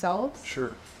issues themselves.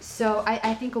 Sure. So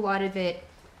I think a lot of it,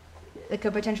 like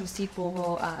a potential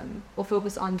sequel, will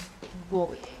focus on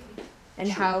bullying and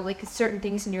how, like, certain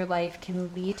things in your life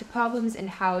can lead to problems, and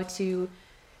how to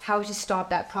stop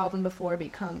that problem before it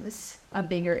becomes a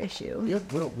bigger issue. Yeah,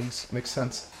 well, makes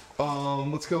sense.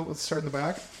 Let's start in the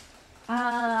back.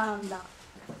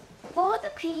 For the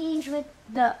page with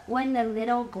when the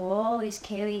little girl is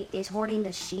holding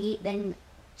the sheet, then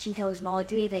she tells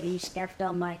Marjorie that you stepped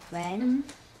on my friend.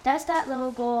 does that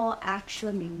little girl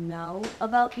actually know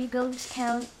about the ghost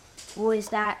town, or is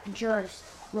that just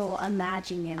little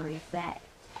imaginary thing?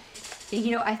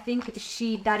 You know, I think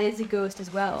that is a ghost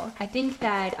as well. I think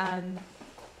that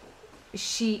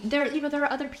there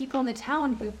are other people in the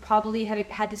town who probably have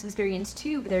had this experience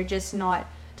too, but they're just not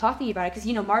talking about it because,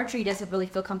 you know, Marjorie doesn't really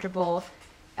feel comfortable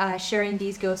sharing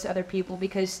these ghosts to other people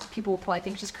because people will probably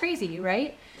think she's crazy,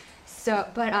 right? So,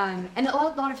 but and a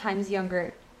lot of times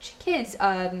younger kids,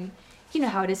 you know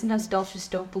how it is. Sometimes adults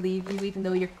just don't believe you, even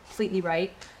though you're completely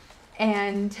right.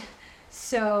 And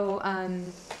so,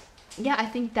 yeah, I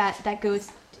think that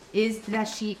ghost is that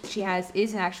she has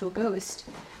is an actual ghost,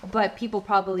 but people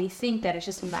probably think that it's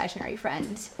just an imaginary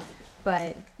friend.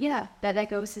 But yeah, that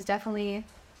ghost is definitely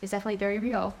very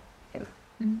real.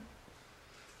 Mm-hmm.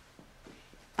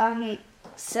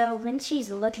 So when she's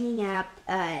looking at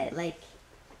like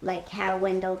how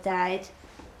Wendell died,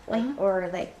 like or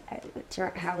like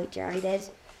how he died,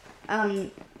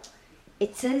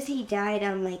 it says he died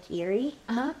on Lake Erie.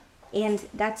 And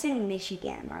that's in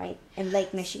Michigan, right? In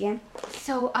Lake Michigan.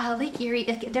 So Lake Erie,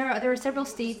 there are several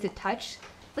states that touch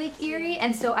Lake Erie,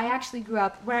 and so I actually grew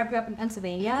up in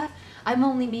Pennsylvania. I'm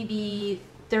only maybe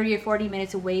 30 or 40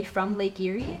 minutes away from Lake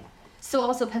Erie. So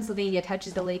also Pennsylvania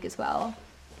touches the lake as well.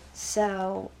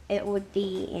 So it would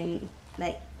be in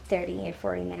like 30 or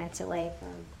 40 minutes away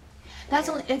from.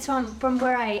 It's from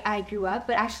where I grew up,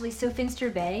 but actually, so Finster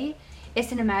Bay.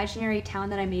 It's an imaginary town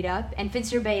that I made up, and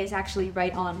Finster Bay is actually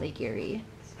right on Lake Erie.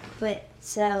 But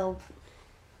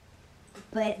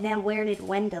then where did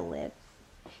Wendell live?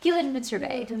 He lived in Finster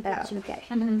Bay. Okay.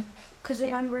 Because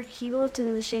remember, he lived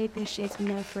in the shape and shapes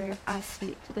never us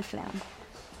to the film.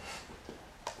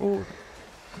 Ooh.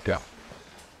 Yeah.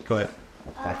 Go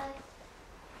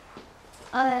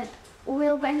ahead.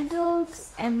 Will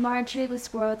Wendell's and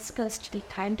Marjorie's worlds supposed to be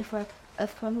kind of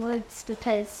equivalent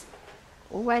because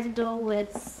Wendell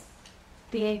was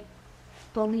being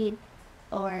bullied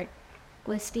or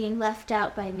was being left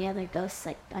out by the other ghosts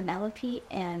like Penelope,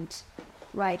 and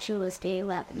Rachel was being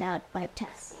left out by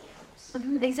Tess.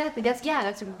 Exactly.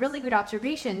 That's a really good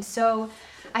observation. So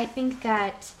I think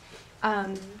that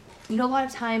you know, a lot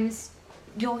of times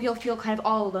you'll feel kind of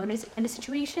all alone in a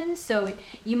situation. So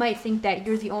you might think that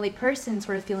you're the only person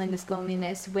sort of feeling this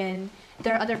loneliness when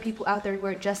there are other people out there who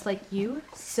are just like you.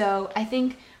 So I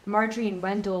think Marjorie and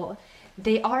Wendell,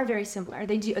 they are very similar.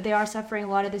 They are suffering a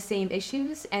lot of the same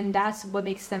issues, and that's what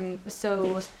makes them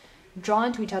so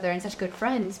drawn to each other and such good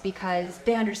friends, because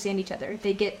they understand each other.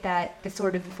 They get the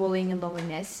sort of bullying and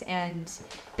loneliness, and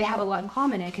they have a lot in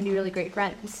common and can be really great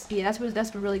friends. Yeah,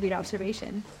 that's a really good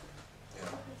observation.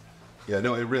 Yeah,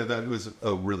 no, that was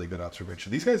a really good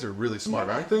observation. These guys are really smart,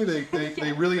 aren't they?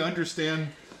 They really understand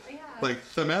like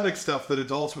thematic stuff that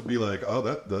adults would be like, oh,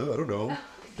 I don't know.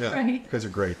 Yeah, right. You guys are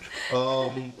great.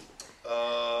 You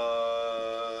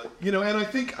know, and I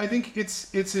think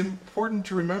it's important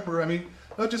to remember. I mean,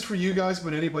 not just for you guys,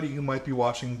 but anybody who might be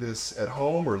watching this at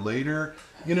home or later.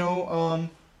 You know,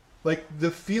 like the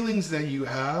feelings that you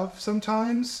have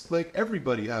sometimes. Like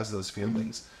everybody has those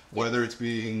feelings, whether it's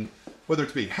being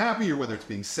happy or whether it's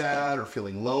being sad or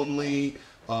feeling lonely,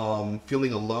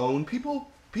 feeling alone. People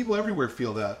everywhere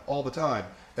feel that all the time,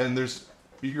 and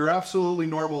you're absolutely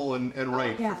normal and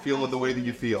right for feeling the way that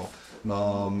you feel.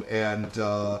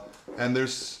 And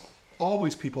there's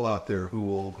always people out there who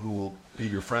will be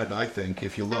your friend, I think,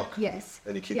 if you look. Yes.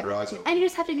 And you keep your eyes open. And you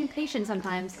just have to be patient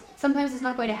sometimes. Sometimes it's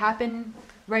not going to happen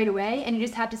right away, and you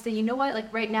just have to say, you know what,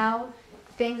 like right now,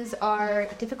 things are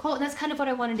difficult, and that's kind of what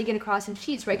I wanted to get across in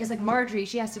Sheets, right? Because like Marjorie,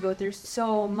 she has to go through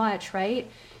so much, right?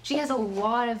 She has a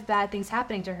lot of bad things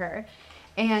happening to her,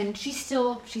 and she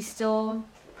still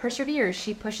perseveres.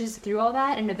 She pushes through all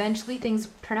that, and eventually things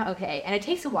turn out okay. And it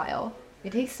takes a while.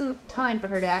 It takes some time for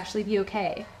her to actually be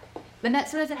okay. But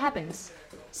sometimes it happens.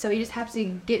 So you just have to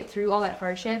get through all that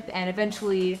hardship, and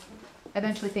eventually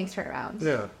things turn around.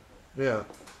 Yeah.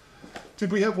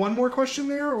 Did we have one more question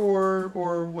there,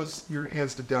 or was your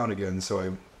hands down again?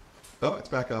 So it's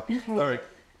back up. All right.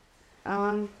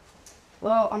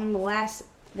 Well, on the last,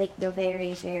 like the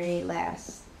very, very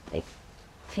last, like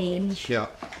page. Yeah.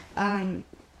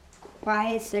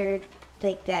 Why is there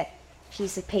like that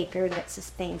piece of paper that says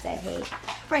things I hate?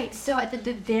 Right. So at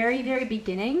the very, very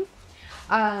beginning,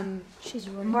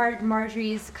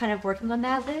 Marjorie's kind of working on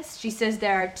that list. She says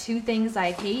there are 2 things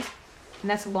I hate, and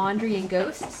that's laundry and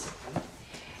ghosts.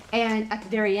 And at the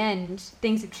very end,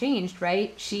 things have changed,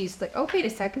 right? She's like, oh, wait a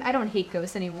second, I don't hate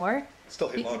ghosts anymore. Still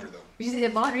hate laundry, though. She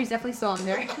said laundry's definitely still on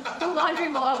there. The laundry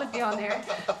will always be on there.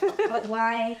 But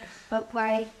why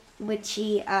would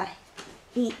she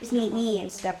hate me and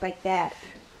stuff like that?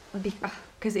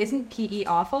 Because isn't PE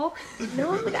awful?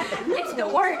 No, It's the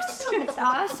worst. it's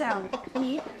awesome.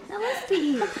 That was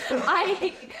PE.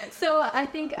 I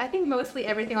think mostly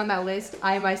everything on that list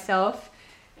I myself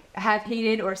have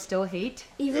hated or still hate.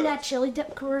 Even that chili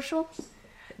dip commercial.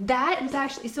 That is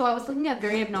actually, so I was looking at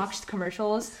very obnoxious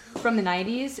commercials from the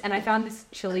 90s, and I found this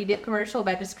chili dip commercial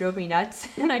that just drove me nuts,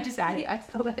 and I just added, I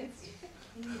feel like.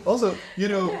 Also,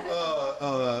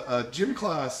 gym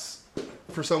class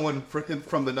for someone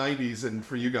from the 90s and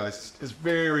for you guys is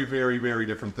very, very, very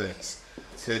different things.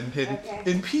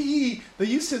 In PE,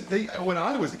 when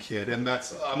I was a kid, and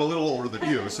I'm a little older than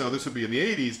you, so this would be in the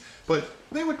 80s, but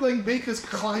they would like make us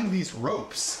climb these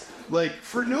ropes. Like,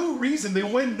 for no reason, they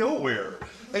went nowhere.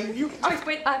 And It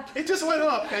went up. It just went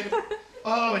up. And,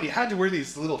 and you had to wear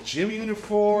these little gym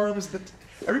uniforms.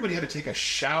 Everybody had to take a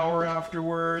shower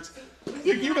afterwards.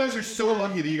 You guys are so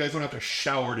lucky that you guys don't have to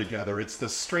shower together. It's the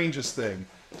strangest thing.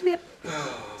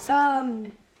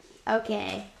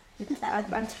 Okay. That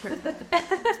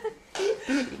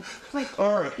was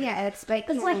All right. yeah, it's like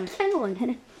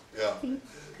Finland. Yeah.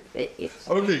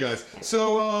 Okay, guys.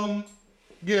 So,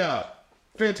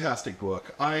 fantastic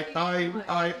book.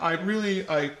 I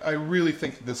really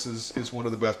think this is one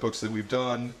of the best books that we've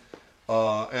done,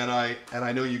 and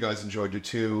I know you guys enjoyed it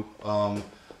too.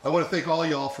 I want to thank all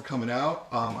y'all for coming out.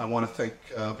 I want to thank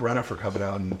Brenna for coming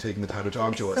out and taking the time to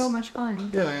talk to us. So much fun.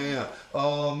 Yeah.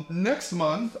 Next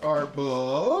month, our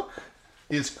book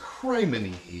is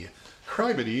Criminy.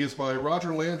 Criminy is by Roger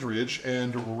Landridge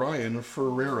and Ryan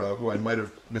Ferreira, who I might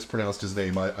have mispronounced his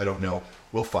name. I don't know.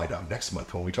 We'll find out next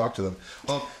month when we talk to them.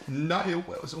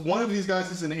 One of these guys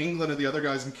is in England and the other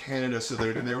guy's in Canada, so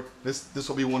this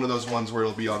will be one of those ones where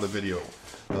it'll be on the video.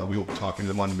 We will be talking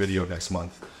to them on video next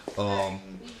month.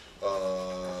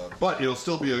 But it'll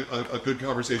still be a good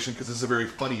conversation because this is a very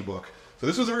funny book. So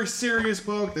this was a very serious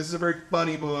book. This is a very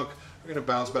funny book. We're going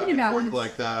to bounce back and forth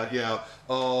like that, yeah.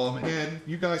 And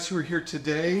you guys who are here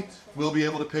today will be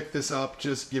able to pick this up.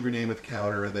 Just give your name at the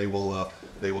counter and they will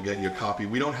get you a copy.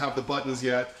 We don't have the buttons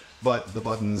yet, but the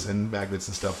buttons and magnets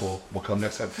and stuff will come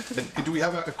next time. And do we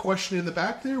have a question in the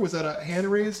back there? Was that a hand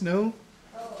raised? No?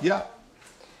 Yeah.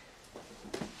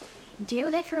 Do you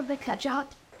like for the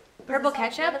ketchup? Purple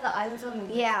ketchup?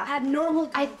 yeah.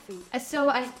 Abnormal. So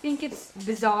I think it's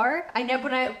bizarre. I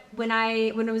never when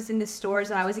I was in the stores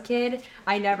when I was a kid,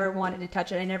 I never wanted to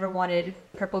touch it. I never wanted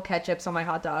purple ketchups on my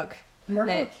hot dog.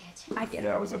 I get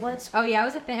it. What's Oh yeah, it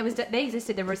was a thing. They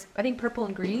existed. There was I think purple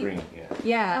and green. Green, yeah.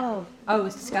 Yeah. Oh, it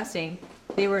was disgusting.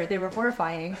 They were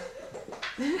horrifying.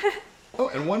 Oh,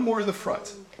 and one more in the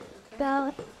front.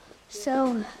 about?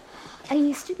 So, I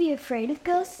used to be afraid of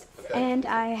ghosts, and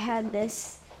I had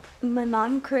this. My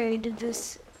mom created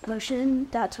this potion,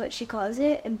 that's what she calls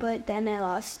it, but then I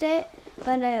lost it.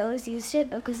 But I always used it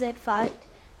because I thought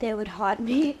they would haunt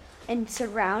me and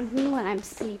surround me when I'm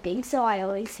sleeping, so I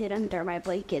always hid under my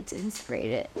blankets and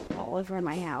sprayed it all over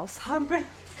my house.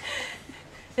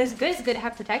 It's good to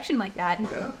have protection like that.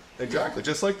 Yeah, exactly.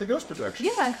 Just like the ghost protection.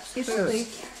 Yeah, exactly.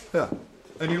 Yeah.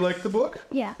 And you like the book?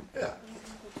 Yeah. Yeah.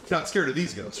 Not scared of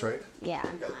these ghosts, right? Yeah.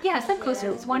 Yeah, it's up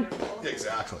closer. It's wonderful.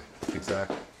 Exactly.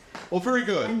 Well, very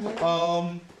good.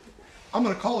 I'm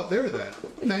going to call it there then.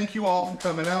 Thank you all for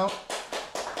coming out.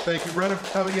 Thank you, Brenna,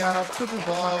 for coming out. Thank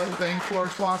you to our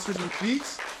sponsors and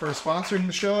Sheets for sponsoring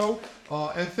the show.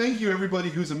 And thank you, everybody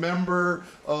who's a member,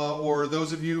 or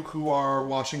those of you who are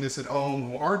watching this at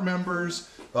home who aren't members.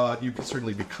 You can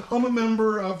certainly become a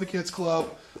member of the Kids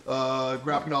Club,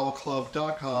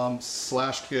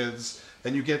 graphicnovelclub.com/kids,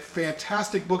 and you get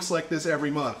fantastic books like this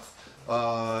every month,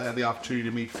 and the opportunity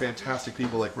to meet fantastic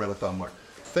people like Brenna THUMMLER.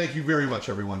 Thank you very much,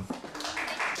 everyone.